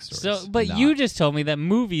comic book stories. So, but Not- you just told me that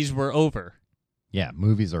movies were over. Yeah,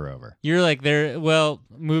 movies are over. You're like,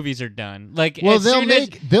 movies are done. Like, Well, as soon as-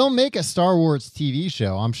 they'll make a Star Wars TV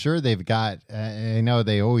show. I'm sure they've got. I know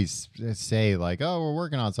they always say like, "Oh, we're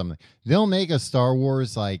working on something." They'll make a Star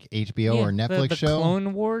Wars like HBO or Netflix the show.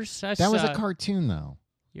 Clone Wars. That was a cartoon, though.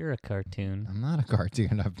 You're a cartoon. I'm not a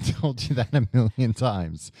cartoon. I've told you that a million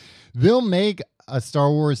times. They'll make a Star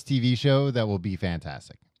Wars TV show that will be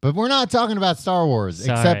fantastic. But we're not talking about Star Wars,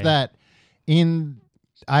 Sorry. except that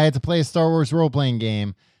I had to play a Star Wars role-playing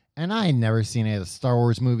game, and I had never seen any of the Star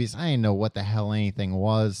Wars movies. I didn't know what the hell anything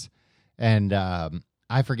was. And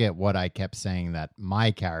I forget what I kept saying that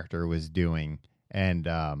my character was doing, and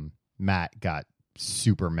Matt got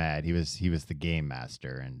super mad. He was the game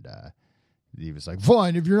master, and he was like,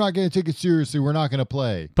 "Fine, if you're not going to take it seriously, we're not going to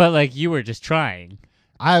play." But like, you were just trying.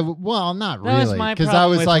 Well, not That was really, my because I problem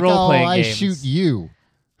was with like, "Oh, role-playing I games. shoot you."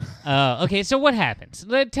 Okay, so what happens?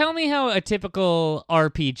 Tell me how a typical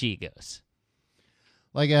RPG goes.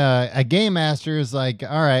 Like a game master is like,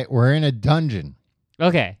 "All right, we're in a dungeon."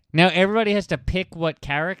 Okay, now everybody has to pick what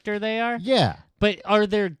character they are. Yeah, But are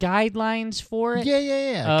there guidelines for it?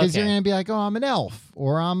 yeah. Because you're Okay. going to be like, "Oh, I'm an elf,"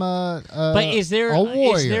 or "I'm a." But is there a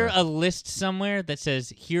warrior? is there a list somewhere that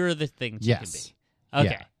says here are the things Yes. you can be?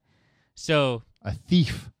 Okay, Yeah. so a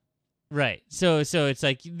thief? right, so it's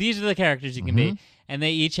like these are the characters you can be, and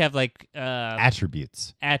they each have like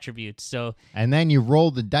Attributes, attributes. So and then you roll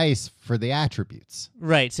the dice for the attributes.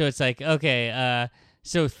 right, so it's like okay,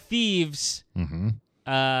 so thieves Mm-hmm.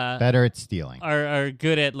 uh Better at stealing. are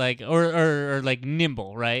good at like or like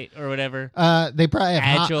nimble, right, or whatever. They probably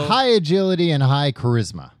have Agile. high agility and high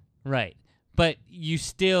charisma. Right. But you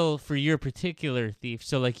still, for your particular thief,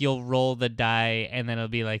 so like you'll roll the die and then it'll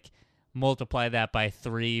be like multiply that by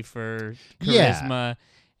 3 for Yeah. charisma.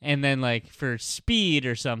 And then like for speed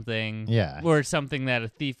or something. Yeah. Or something that a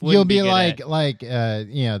thief wouldn't You'll be good like at.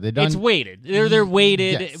 the It's dungeon. weighted. They're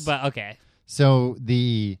weighted, Yes. but okay. So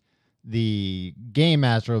the game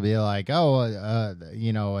master will be like,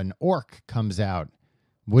 an orc comes out.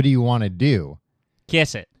 What do you want to do?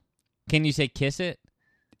 Kiss it. Can you say kiss it?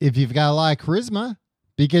 If you've got a lot of charisma,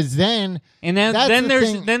 because then And then, That's then the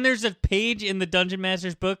there's thing. then there's a page in the Dungeon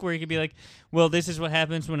Master's book where you could be like, well, this is what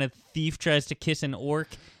happens when a thief tries to kiss an orc.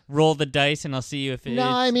 Roll the dice, and I'll see you if it's... No,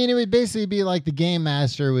 I mean, it would basically be like the game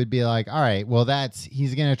master would be like, all right, well,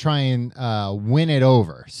 he's going to try and win it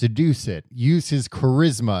over, seduce it, use his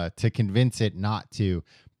charisma to convince it not to.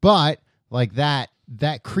 But like that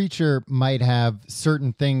creature might have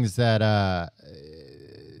certain things that,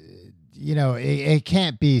 it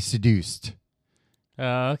can't be seduced.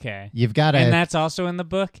 Oh, okay. You've got to... And that's also in the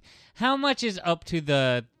book. How much is up to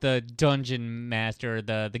the dungeon master, or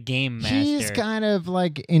the game master? He's kind of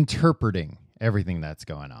like interpreting everything that's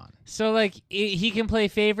going on. So like he can play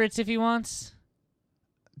favorites if he wants.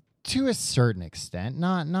 To a certain extent,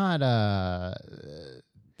 not That's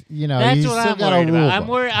he's what still I'm got a worried rule about. I'm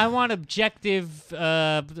book. worried. I want objective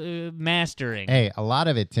mastering. Hey, a lot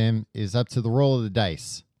of it, Tim, is up to the roll of the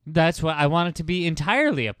dice. That's what I want it to be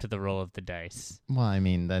entirely up to the roll of the dice. Well, I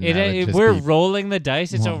mean, then that would just We're be... rolling the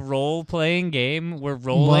dice. It's a Well- role-playing game. We're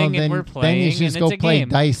well, rolling then, and we're then playing, you should and just go it's a play game.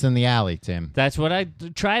 dice in the alley, Tim. That's what I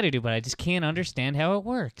try to do, but I just can't understand how it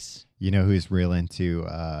works. You know who's real into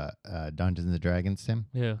Dungeons and Dragons, Tim?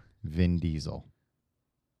 Yeah. Vin Diesel.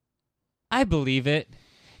 I believe it.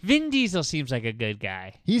 Vin Diesel seems like a good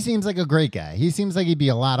guy. He seems like a great guy. He seems like he'd be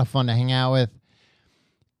a lot of fun to hang out with.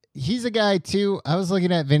 He's a guy, too. I was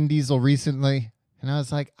looking at Vin Diesel recently, and I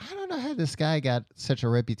was like, I don't know how this guy got such a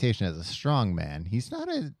reputation as a strong man. He's not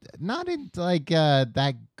in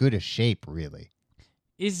that good a shape, really.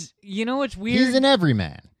 You know what's weird? He's an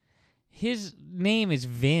everyman. His name is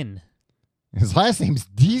Vin. His last name's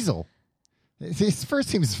Diesel. His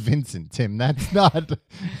first name's Vincent, Tim. That's not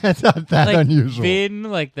that Like unusual. VIN,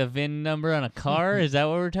 like the VIN number on a car? Is that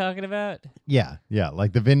what we're talking about? Yeah,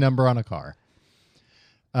 like the VIN number on a car.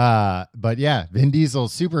 But yeah, Vin Diesel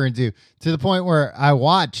super into to the point where I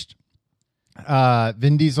watched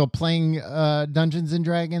Vin Diesel playing Dungeons and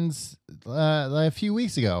Dragons a few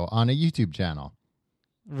weeks ago on a YouTube channel.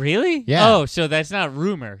 Really? Yeah. Oh, so that's not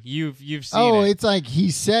rumor. You've seen it. It's like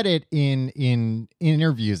he said it in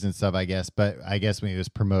interviews and stuff, I guess. But I guess when he was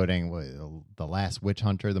promoting The Last Witch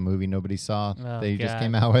Hunter, the movie nobody saw that he just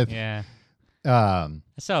came out with. Yeah. I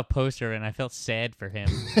saw a poster and I felt sad for him.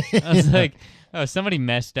 I was like, oh, somebody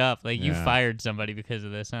messed up. Like, you fired somebody because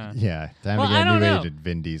of this, huh? Yeah. Time Well, to I get don't new know. agent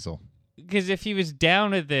Vin Diesel. Because if he was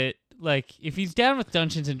down with it, like, if he's down with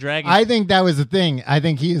Dungeons and Dragons, I think that was the thing. I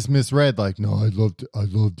think he is misread. Like, no, I'd love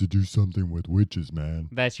to do something with witches, man.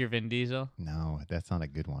 that's your Vin Diesel? No, that's not a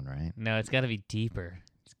good one, right? No, it's got to be deeper.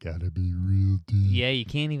 It's got to be real deep. Yeah, you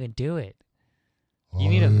can't even do it. You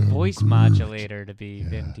need a voice modulator to be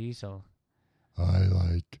Vin Diesel. I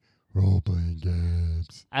like role-playing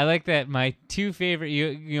games. I like that my two favorite...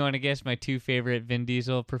 You want to guess my two favorite Vin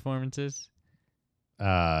Diesel performances?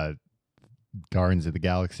 Guardians of the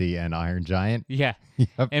Galaxy and Iron Giant. Yeah.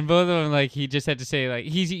 Yep. And both of them, like, he just had to say, like,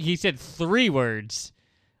 he said 3 words.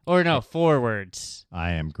 Or no, 4 words.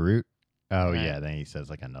 I am Groot. Oh, Right. yeah. Then he says,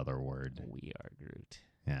 like, another word. We are Groot.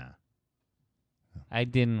 Yeah. I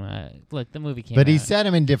didn't... look, the movie came But he out. said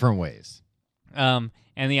them in different ways. And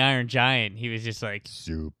the Iron Giant, he was just like...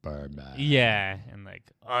 Superman. Yeah, and like,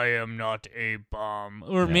 I am not a bomb.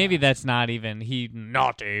 Or Yeah. maybe that's not even,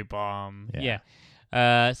 not a bomb. Yeah.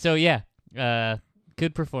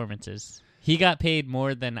 Good performances. He got paid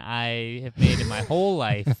more than I have made in my whole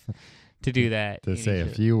life to do that. To say a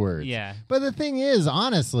few words. Yeah. But the thing is,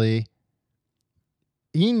 honestly,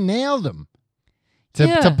 he nailed them.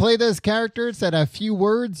 To play those characters that have few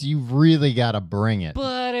words, you've really got to bring it.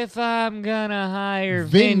 But if I'm gonna hire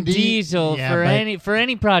Vin Vin Diesel for any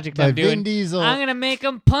project I'm doing, Vin Diesel, I'm gonna make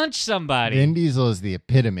him punch somebody. Vin Diesel is the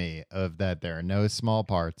epitome of that. There are no small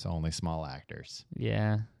parts, only small actors.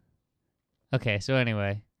 Yeah. Okay, so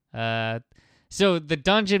anyway. So the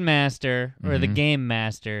Dungeon Master, or the Mhm. Game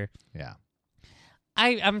Master, Yeah.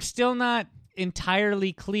 I'm still not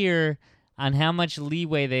entirely clear on how much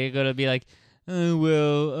leeway they're going to be like,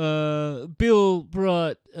 oh, Bill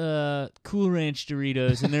brought Cool Ranch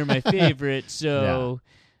Doritos, and they're my favorite, so,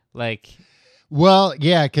 like... Well,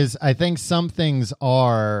 yeah, because I think some things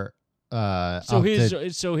are... So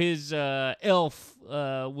his elf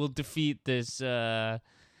will defeat this... will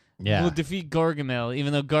defeat Gargamel,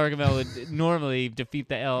 even though Gargamel would normally defeat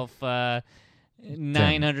the elf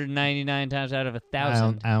 999 times out of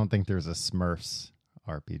 1,000. I don't think there's a Smurfs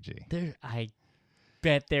RPG. I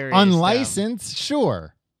bet there is. Unlicensed,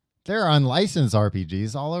 sure. There are unlicensed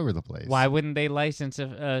RPGs all over the place. Why wouldn't they license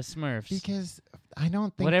Smurfs? Because I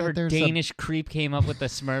don't think whatever that there's Danish creep came up with the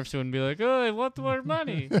Smurfs wouldn't be like, oh, I want more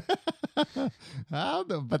money. But I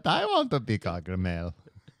want to be Gargamel.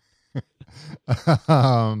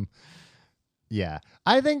 Yeah.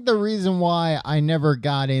 I think the reason why I never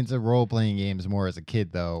got into role-playing games more as a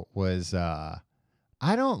kid, though, was I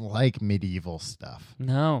don't like medieval stuff.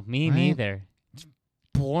 No, me Right? neither. It's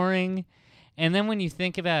boring. And then when you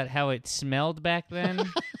think about how it smelled back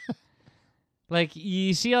then, like,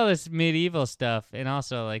 you see all this medieval stuff, and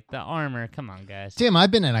also, like, the armor. Come on, guys. Tim, I've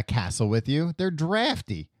been in a castle with you. They're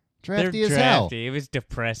drafty. Drafty They're as hell. drafty. It was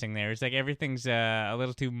depressing there. It's like everything's a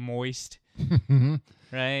little too moist,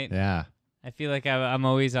 right? Yeah. I feel like I'm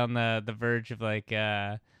always on the verge of, like,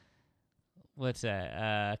 what's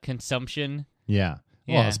that? Consumption. Yeah.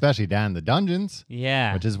 Yeah. Well, especially down in the dungeons,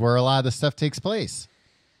 Yeah. which is where a lot of the stuff takes place.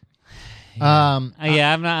 I'm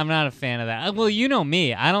not a fan of that. Well, you know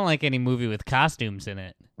me. I don't like any movie with costumes in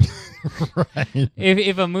it. Right.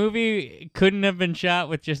 If a movie couldn't have been shot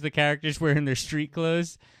with just the characters wearing their street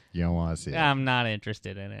clothes, You don't want to see it. I'm not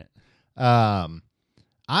interested in it.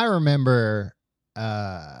 I remember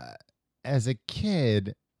as a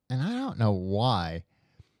kid, and I don't know why,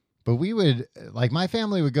 but we would, like, my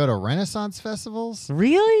family would go to Renaissance festivals.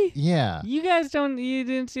 Really? Yeah. You guys you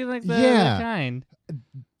didn't seem like the Yeah. kind.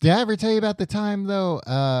 Did I ever tell you about the time, though,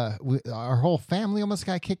 our whole family almost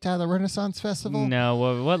got kicked out of the Renaissance Festival? No,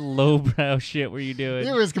 what lowbrow shit were you doing?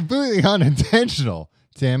 It was completely unintentional,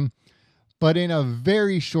 Tim, but in a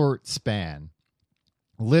very short span.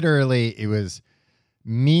 Literally, it was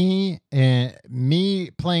me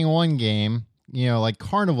playing one game, like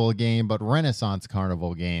carnival game, but Renaissance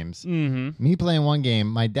carnival games. Mm-hmm. Me playing one game,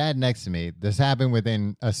 my dad next to me. This happened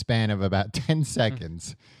within a span of about 10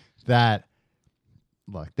 seconds. That,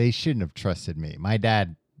 look, they shouldn't have trusted me. My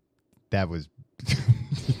dad, that was...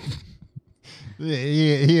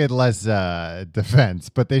 he had less defense,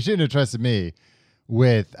 but they shouldn't have trusted me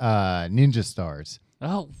with ninja stars.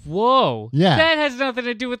 Oh, whoa. Yeah. That has nothing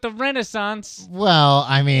to do with the Renaissance. Well,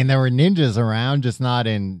 I mean, there were ninjas around, just not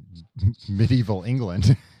in medieval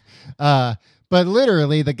England. But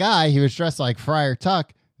literally, the guy, he was dressed like Friar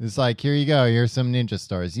Tuck. It's like, here you go. Here's some ninja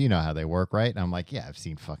stars. You know how they work, right? And I'm like, yeah, I've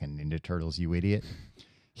seen fucking Ninja Turtles, you idiot.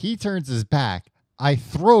 He turns his back. I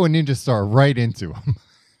throw a ninja star right into him.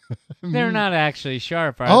 They're not actually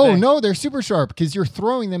sharp, are Oh, they? no, they're super sharp because you're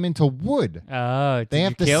throwing them into wood. Oh, did They you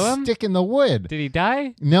have to kill him? stick in the wood. Did he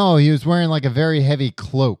die? No, he was wearing like a very heavy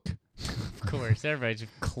cloak. Of course, everybody's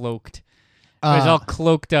just cloaked. Everybody's all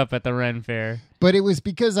cloaked up at the Ren Fair. But it was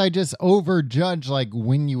because I just overjudged like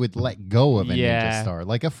when you would let go of a ninja star,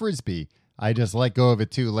 like a frisbee. I just let go of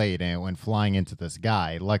it too late and it went flying into this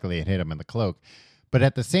guy. Luckily, it hit him in the cloak. But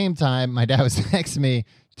at the same time, my dad was next to me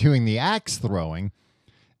doing the axe throwing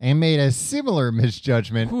and made a similar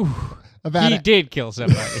misjudgment. About He did kill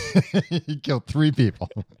somebody. He killed 3 people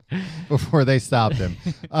before they stopped him.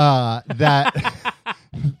 That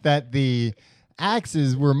the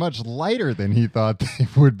axes were much lighter than he thought they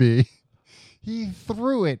would be. He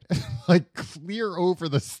threw it like clear over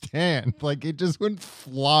the stand, like it just went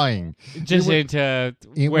flying. Just it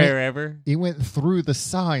wherever. It went through the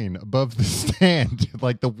sign above the stand,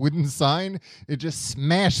 like the wooden sign. It just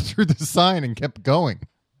smashed through the sign and kept going.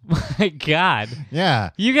 My God. Yeah.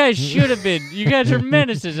 You guys should have been. You guys are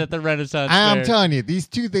menaces at the Renaissance I'm Fair. telling you, these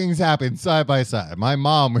two things happened side by side. My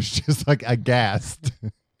mom was just like aghast.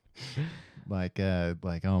 like, oh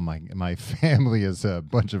my family is a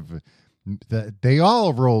bunch of, they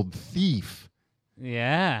all rolled thief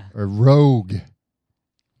Yeah. or rogue,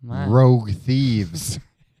 My. rogue thieves.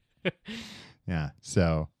 Yeah.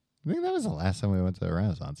 So I think that was the last time we went to the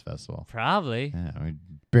Renaissance Festival. Probably. Yeah. We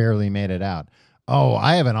barely made it out. Oh,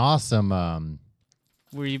 I have an awesome,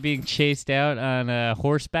 Were you being chased out on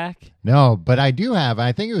horseback? no, but I do have,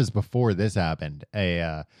 I think it was before this happened,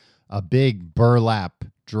 a big burlap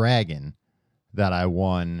dragon that I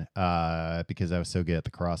won because I was so good at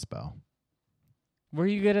the crossbow. Were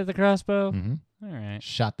you good at the crossbow? Mm-hmm. All right.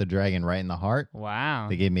 Shot the dragon right in the heart. Wow.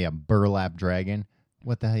 They gave me a burlap dragon.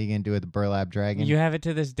 What the hell are you going to do with the burlap dragon? You have it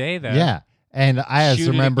to this day, though. Yeah. And I just Shoot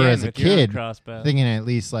it remember again as a with your own kid crossbow. thinking at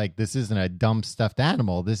least like this isn't a dumb stuffed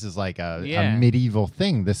animal. This is like a Yeah. medieval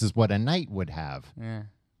thing. This is what a knight would have. Yeah.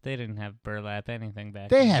 They didn't have burlap anything back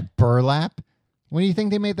They then. had burlap. What do you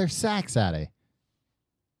think they made their sacks out of?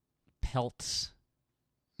 Pelts.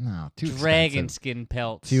 No, too Dragon expensive. skin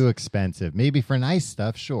pelts. Too expensive. Maybe for nice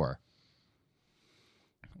stuff, sure.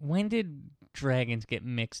 When did dragons get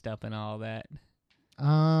mixed up in all that?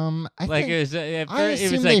 I Like think, it was, at I first, it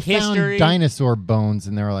assume was they like history. found dinosaur bones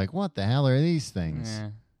and they were like, "What the hell are these things?" Yeah.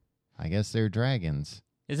 I guess they're dragons.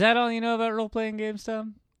 Is that all you know about role playing games,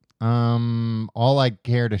 Tom? All I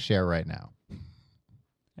care to share right now.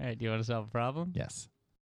 All right. Do you want to solve a problem? Yes.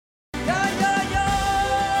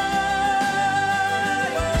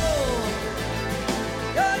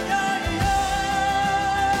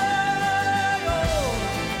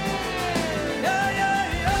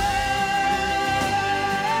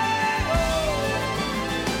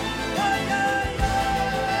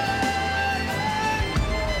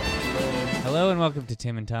 Hello and welcome to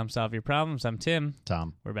Tim and Tom Solve Your Problems. I'm Tim.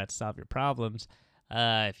 Tom. We're about to solve your problems.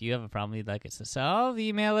 If you have a problem you'd like us to solve,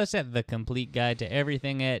 email us at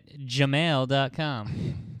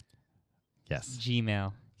thecompleteguide-to-everything@gmail.com. Yes.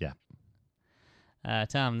 Gmail. Yeah.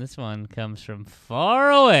 Tom, this one comes from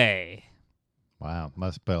far away. Wow.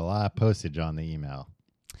 Must put a lot of postage on the email.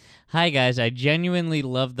 Hi, guys. I genuinely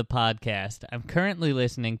love the podcast. I'm currently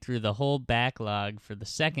listening through the whole backlog for the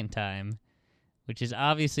second time, which is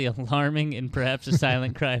obviously alarming and perhaps a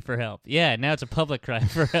silent cry for help. Yeah, now it's a public cry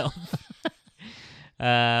for help.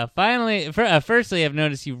 Firstly, I've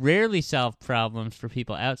noticed you rarely solve problems for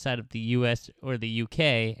people outside of the U.S. or the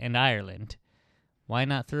U.K. and Ireland. Why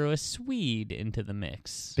not throw a Swede into the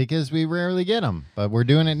mix? Because we rarely get them, but we're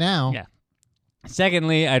doing it now. Yeah.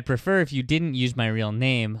 Secondly, I'd prefer if you didn't use my real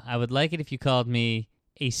name. I would like it if you called me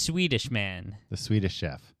a Swedish man. The Swedish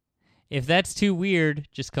chef. If that's too weird,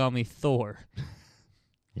 just call me Thor.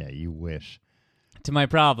 Yeah, you wish. To my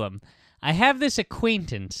problem, I have this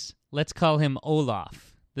acquaintance. Let's call him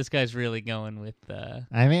Olaf. This guy's really going with...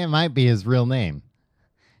 I mean, it might be his real name.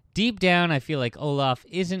 Deep down, I feel like Olaf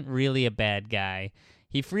isn't really a bad guy.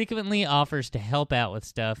 He frequently offers to help out with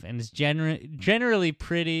stuff and is generally a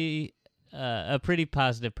pretty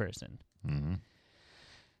positive person. Mm-hmm.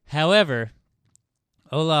 However,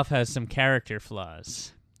 Olaf has some character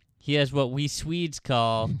flaws. He has what we Swedes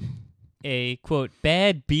call a, quote,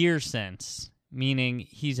 bad beer sense, meaning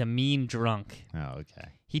he's a mean drunk. Oh, okay.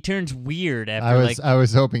 He turns weird after, I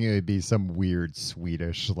was hoping it would be some weird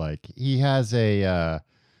Swedish, like, he has a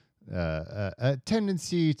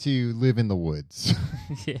tendency to live in the woods.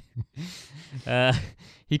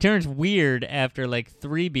 He turns weird after,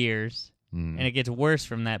 3 beers, Mm. and it gets worse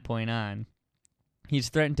from that point on. He's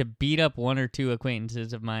threatened to beat up 1 or 2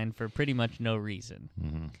 acquaintances of mine for pretty much no reason.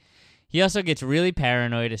 Mm-hmm. He also gets really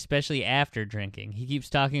paranoid, especially after drinking. He keeps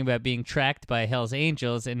talking about being tracked by Hell's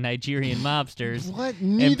Angels and Nigerian mobsters. What?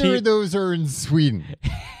 Neither of those are in Sweden.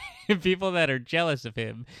 And people that are jealous of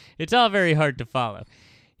him. It's all very hard to follow.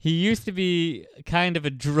 He used to be kind of a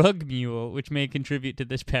drug mule, which may contribute to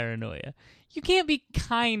this paranoia. You can't be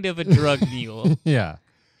kind of a drug mule. Yeah.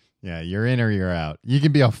 Yeah, you're in or you're out. You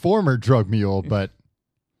can be a former drug mule, but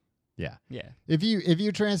yeah. Yeah. If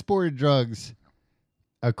you transported drugs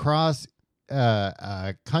across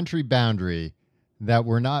a country boundary that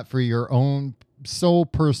were not for your own sole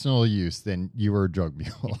personal use, then you were a drug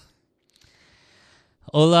mule.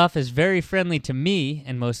 Olaf is very friendly to me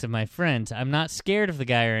and most of my friends. I'm not scared of the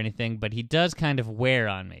guy or anything, but he does kind of wear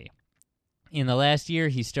on me. In the last year,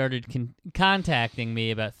 he started contacting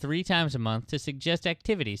me about 3 times a month to suggest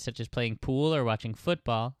activities such as playing pool or watching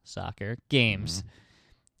football, soccer, games.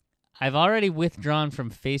 I've already withdrawn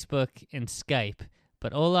from Facebook and Skype,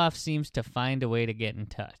 but Olaf seems to find a way to get in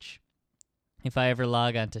touch. If I ever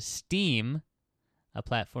log onto Steam, a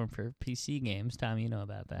platform for PC games, Tom, you know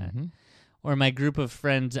about that, or my group of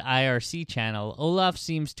friends' IRC channel, Olaf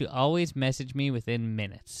seems to always message me within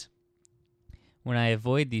minutes. When I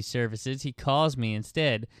avoid these services, he calls me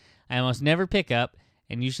instead. I almost never pick up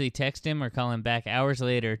and usually text him or call him back hours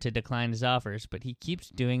later to decline his offers, but he keeps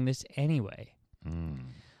doing this anyway.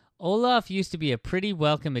 Olaf used to be a pretty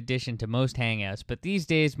welcome addition to most hangouts, but these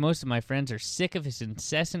days most of my friends are sick of his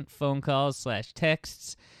incessant phone calls /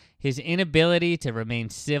 texts, his inability to remain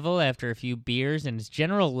civil after a few beers, and his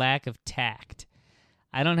general lack of tact.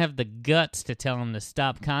 I don't have the guts to tell him to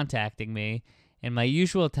stop contacting me, and my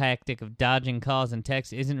usual tactic of dodging calls and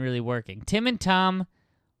texts isn't really working. Tim and Tom,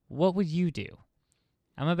 what would you do?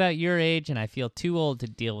 I'm about your age, and I feel too old to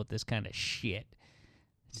deal with this kind of shit.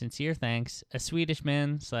 Sincere thanks, a Swedish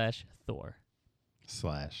man / Thor.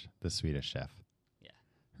 / the Swedish chef. Yeah.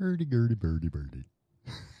 Hurdy-gurdy, birdie.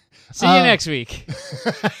 See you next week.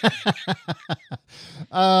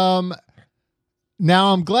 Now,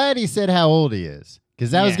 I'm glad he said how old he is, because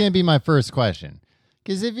that was going to be my first question.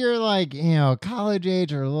 Because if you're college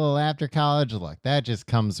age or a little after college, look, that just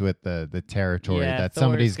comes with the territory that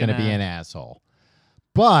somebody's going to be an asshole.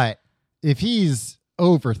 But if he's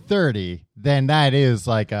over 30, then that is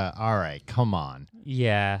all right, come on.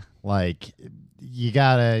 Yeah. You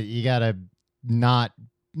gotta not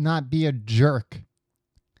be a jerk.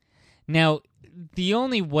 Now, the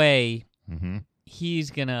only way he's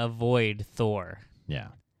going to avoid Thor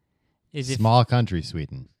is Small country,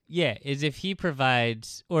 Sweden. Yeah, is if he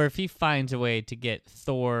provides, or if he finds a way to get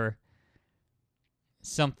Thor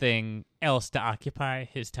something else to occupy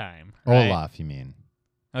his time. Right? Olaf, you mean?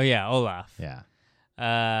 Oh, yeah, Olaf. Yeah.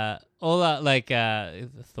 Olaf,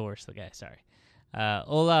 Thor's the guy, sorry.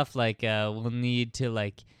 Olaf, will need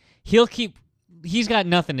to, he's got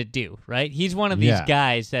nothing to do, right? He's one of these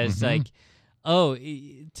guys that's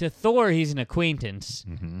to Thor, he's an acquaintance.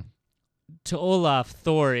 To Olaf,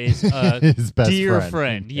 Thor is a his best dear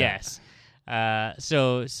friend. Yes.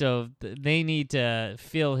 So they need to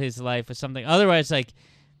fill his life with something. Otherwise, I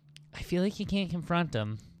feel like you can't confront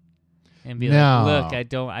him and be look, I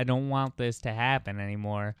don't want this to happen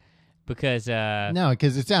anymore, because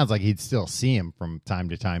because it sounds like he'd still see him from time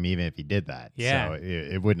to time, even if he did that. Yeah. So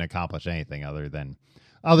it wouldn't accomplish anything other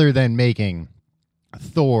than making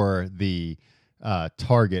Thor the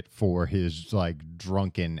target for his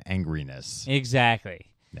drunken angriness.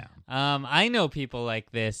 Exactly. Yeah. I know people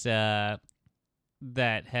like this that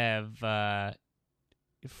have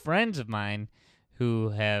friends of mine who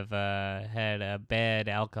have had a bad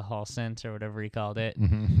alcohol sense or whatever he called it,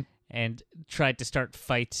 and tried to start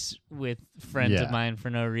fights with friends of mine for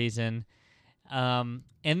no reason. And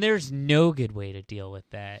there's no good way to deal with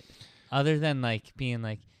that other than being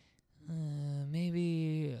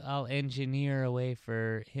maybe I'll engineer a way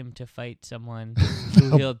for him to fight someone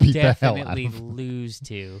who he'll beat the hell out definitely of lose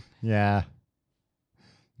to. Yeah.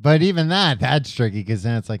 But even that's tricky because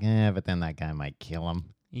then it's like, but then that guy might kill him.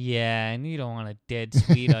 Yeah, and you don't want a dead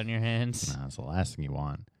Swede on your hands. No, that's the last thing you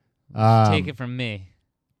want. Take it from me.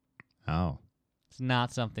 Oh. It's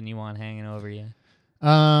not something you want hanging over you.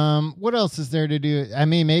 What else is there to do? I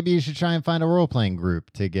mean, maybe you should try and find a role-playing group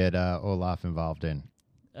to get Olaf involved in.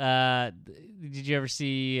 Did you ever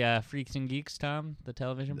see Freaks and Geeks, Tom, the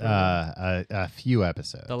television program? A few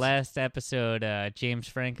episodes. The last episode, James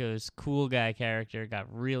Franco's cool guy character got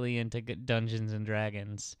really into Dungeons and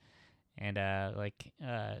Dragons, and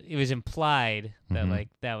it was implied that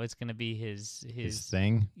that was going to be his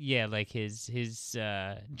thing. Yeah, like his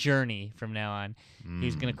journey from now on.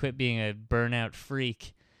 He's going to quit being a burnout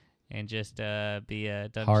freak and just be a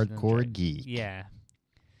hardcore geek. Yeah.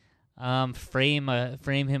 Frame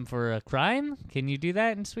him for a crime? Can you do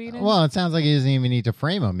that in Sweden? Well, it sounds like he doesn't even need to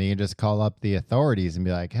frame him. He can just call up the authorities and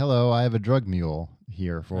be like, "Hello, I have a drug mule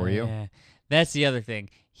here for you." Yeah. That's the other thing.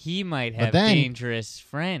 He might have dangerous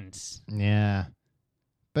friends. Yeah.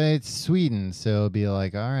 But it's Sweden, so it'll be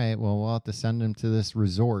like, all right, well, we'll have to send him to this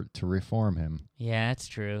resort to reform him. Yeah, that's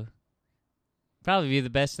true. Probably be the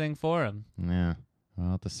best thing for him. Yeah.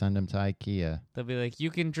 We'll have to send him to IKEA. They'll be like, you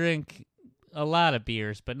can drink a lot of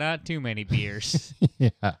beers, but not too many beers. Yeah.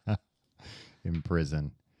 In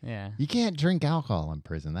prison. Yeah. You can't drink alcohol in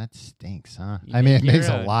prison. That stinks, huh? I mean, it makes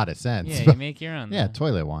a lot of sense. Yeah, you make your own. Yeah, though.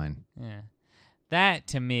 toilet wine. Yeah. That,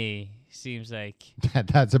 to me, seems like...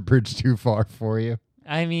 That's a bridge too far for you.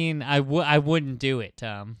 I mean, I wouldn't do it,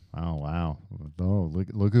 Tom. Oh, wow. Oh,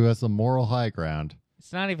 look who has the moral high ground.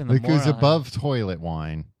 It's not even the moral. Look who's above toilet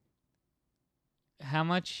wine. How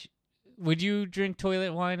much... Would you drink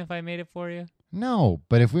toilet wine if I made it for you? No,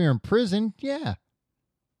 but if we were in prison, yeah.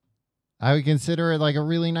 I would consider it like a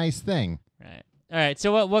really nice thing. Right. All right,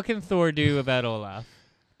 so what can Thor do about Olaf?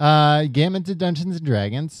 Get him into Dungeons and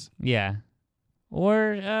Dragons. Yeah.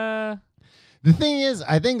 Or, The thing is,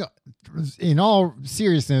 I think, in all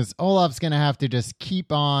seriousness, Olaf's going to have to just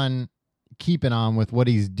keep on keeping on with what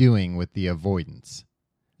he's doing with the avoidance.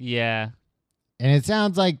 Yeah. And it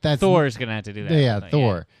sounds like that's... Thor's going to have to do that. Yeah,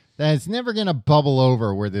 Thor. Yeah. That's never going to bubble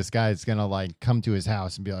over where this guy's going to, like, come to his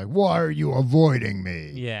house and be like, why are you avoiding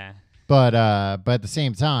me? Yeah. But at the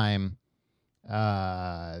same time,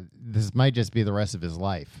 this might just be the rest of his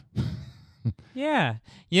life. Yeah.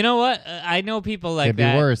 You know what? I know people like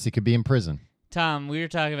that. Could be worse. He could be in prison. Tom, we were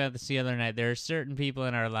talking about this the other night. There are certain people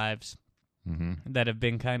in our lives that have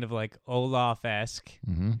been kind of like Olaf-esque.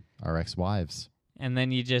 Our ex-wives. And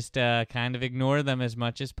then you just kind of ignore them as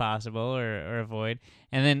much as possible or avoid.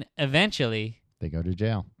 And then eventually... they go to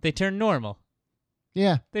jail. They turn normal.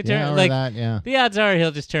 Yeah. They turn the odds are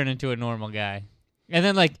he'll just turn into a normal guy. And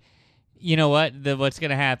then, like, you know what? What's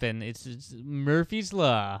going to happen? It's Murphy's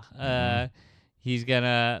Law. You're going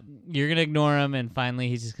to ignore him, and finally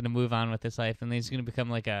he's just going to move on with his life, and then he's going to become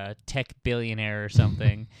like a tech billionaire or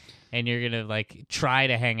something, and you're going to, like, try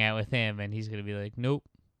to hang out with him, and he's going to be like, nope.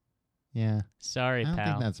 Yeah. Sorry, pal. I don't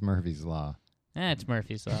think that's Murphy's Law. It's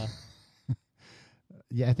Murphy's Law.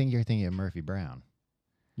 Yeah, I think you're thinking of Murphy Brown.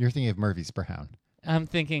 You're thinking of Murphy's Brown. I'm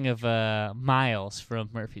thinking of Miles from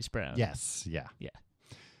Murphy's Brown. Yes, yeah. Yeah.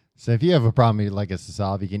 So if you have a problem you'd like us to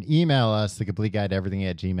solve, you can email us,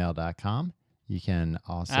 thecompleteguideeverything@gmail.com. You can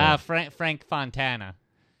also... Frank Fontana.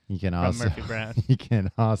 You can from also... Murphy Brown. You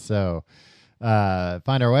can also find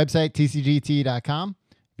our website, tcgt.com.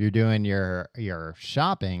 If you're doing your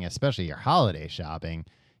shopping, especially your holiday shopping,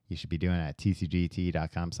 you should be doing it at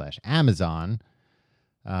tcgt.com/Amazon.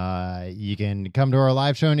 You can come to our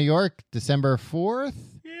live show in New York, December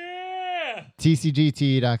 4th. Yeah.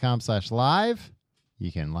 tcgt.com/live.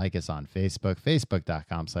 You can like us on Facebook,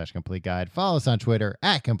 facebook.com/Complete Guide. Follow us on Twitter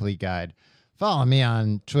 @Complete Guide. Follow me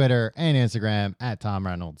on Twitter and Instagram @Tom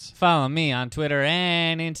Reynolds. Follow me on Twitter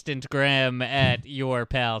and Instagram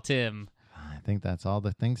 @YourPalTim. I think that's all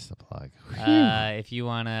the things to plug. If you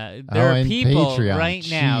want to... There are people Patreon. right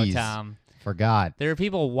now, Tom. Forgot. There are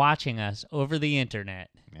people watching us over the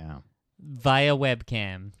internet. Yeah. Via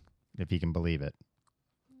webcam. If you can believe it.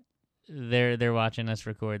 They're watching us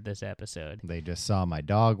record this episode. They just saw my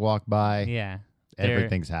dog walk by. Yeah.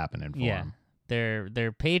 Everything's happening for them.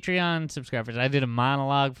 They're Patreon subscribers. I did a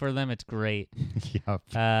monologue for them. It's great. Yep.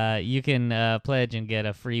 You can pledge and get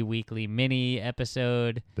a free weekly mini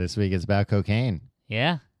episode. This week is about cocaine.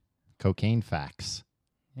 Yeah. Cocaine facts.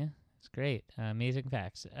 Yeah, it's great. Amazing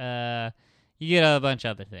facts. You get a bunch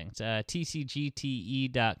of other things.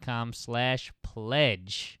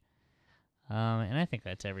 tcgte.com/pledge. And I think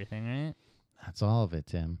that's everything, right? That's all of it,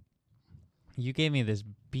 Tim. You gave me this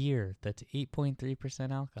beer that's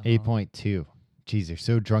 8.3% alcohol. 8.2. Jeez, you're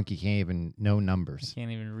so drunk you can't even know numbers.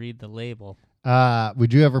 Can't even read the label.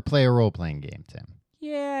 Would you ever play a role-playing game, Tim?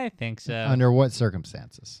 Yeah, I think so. Under what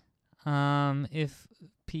circumstances? If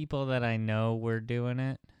people that I know were doing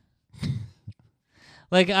it.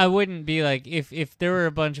 Like, I wouldn't be like, if there were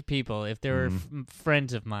a bunch of people, if there were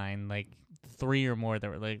friends of mine, like 3 or more that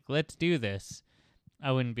were like, let's do this,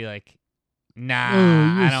 I wouldn't be like,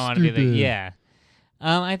 nah, I don't want to be like, yeah.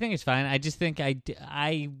 I think it's fine. I just think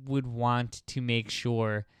I would want to make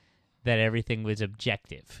sure that everything was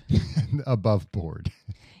objective. Above board.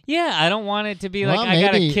 Yeah, I don't want it to be Well, like I got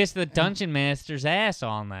to maybe- kiss the dungeon master's ass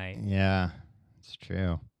all night. Yeah, it's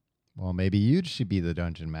true. Well, maybe you should be the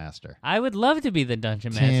dungeon master. I would love to be the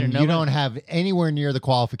dungeon master. Tim, you don't have anywhere near the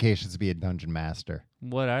qualifications to be a dungeon master.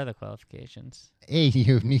 What are the qualifications? A,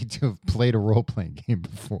 you need to have played a role-playing game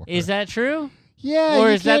before. Is that true? Yeah, Or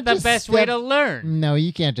you is that can't the just best way step- to learn? No,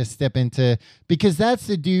 you can't just step into... Because that's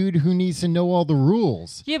the dude who needs to know all the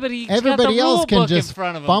rules. Yeah, but he's Everybody got the else rule can book just in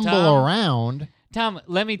front of him, fumble Tom. around. Tom,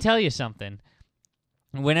 let me tell you something.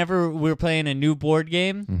 Whenever we're playing a new board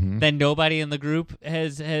game that nobody in the group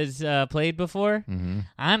has played before,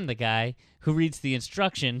 I'm the guy who reads the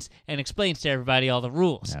instructions and explains to everybody all the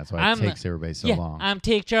rules. That's why it takes everybody so long. I'm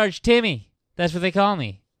Take Charge Timmy. That's what they call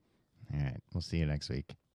me. All right, we'll see you next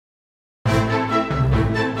week.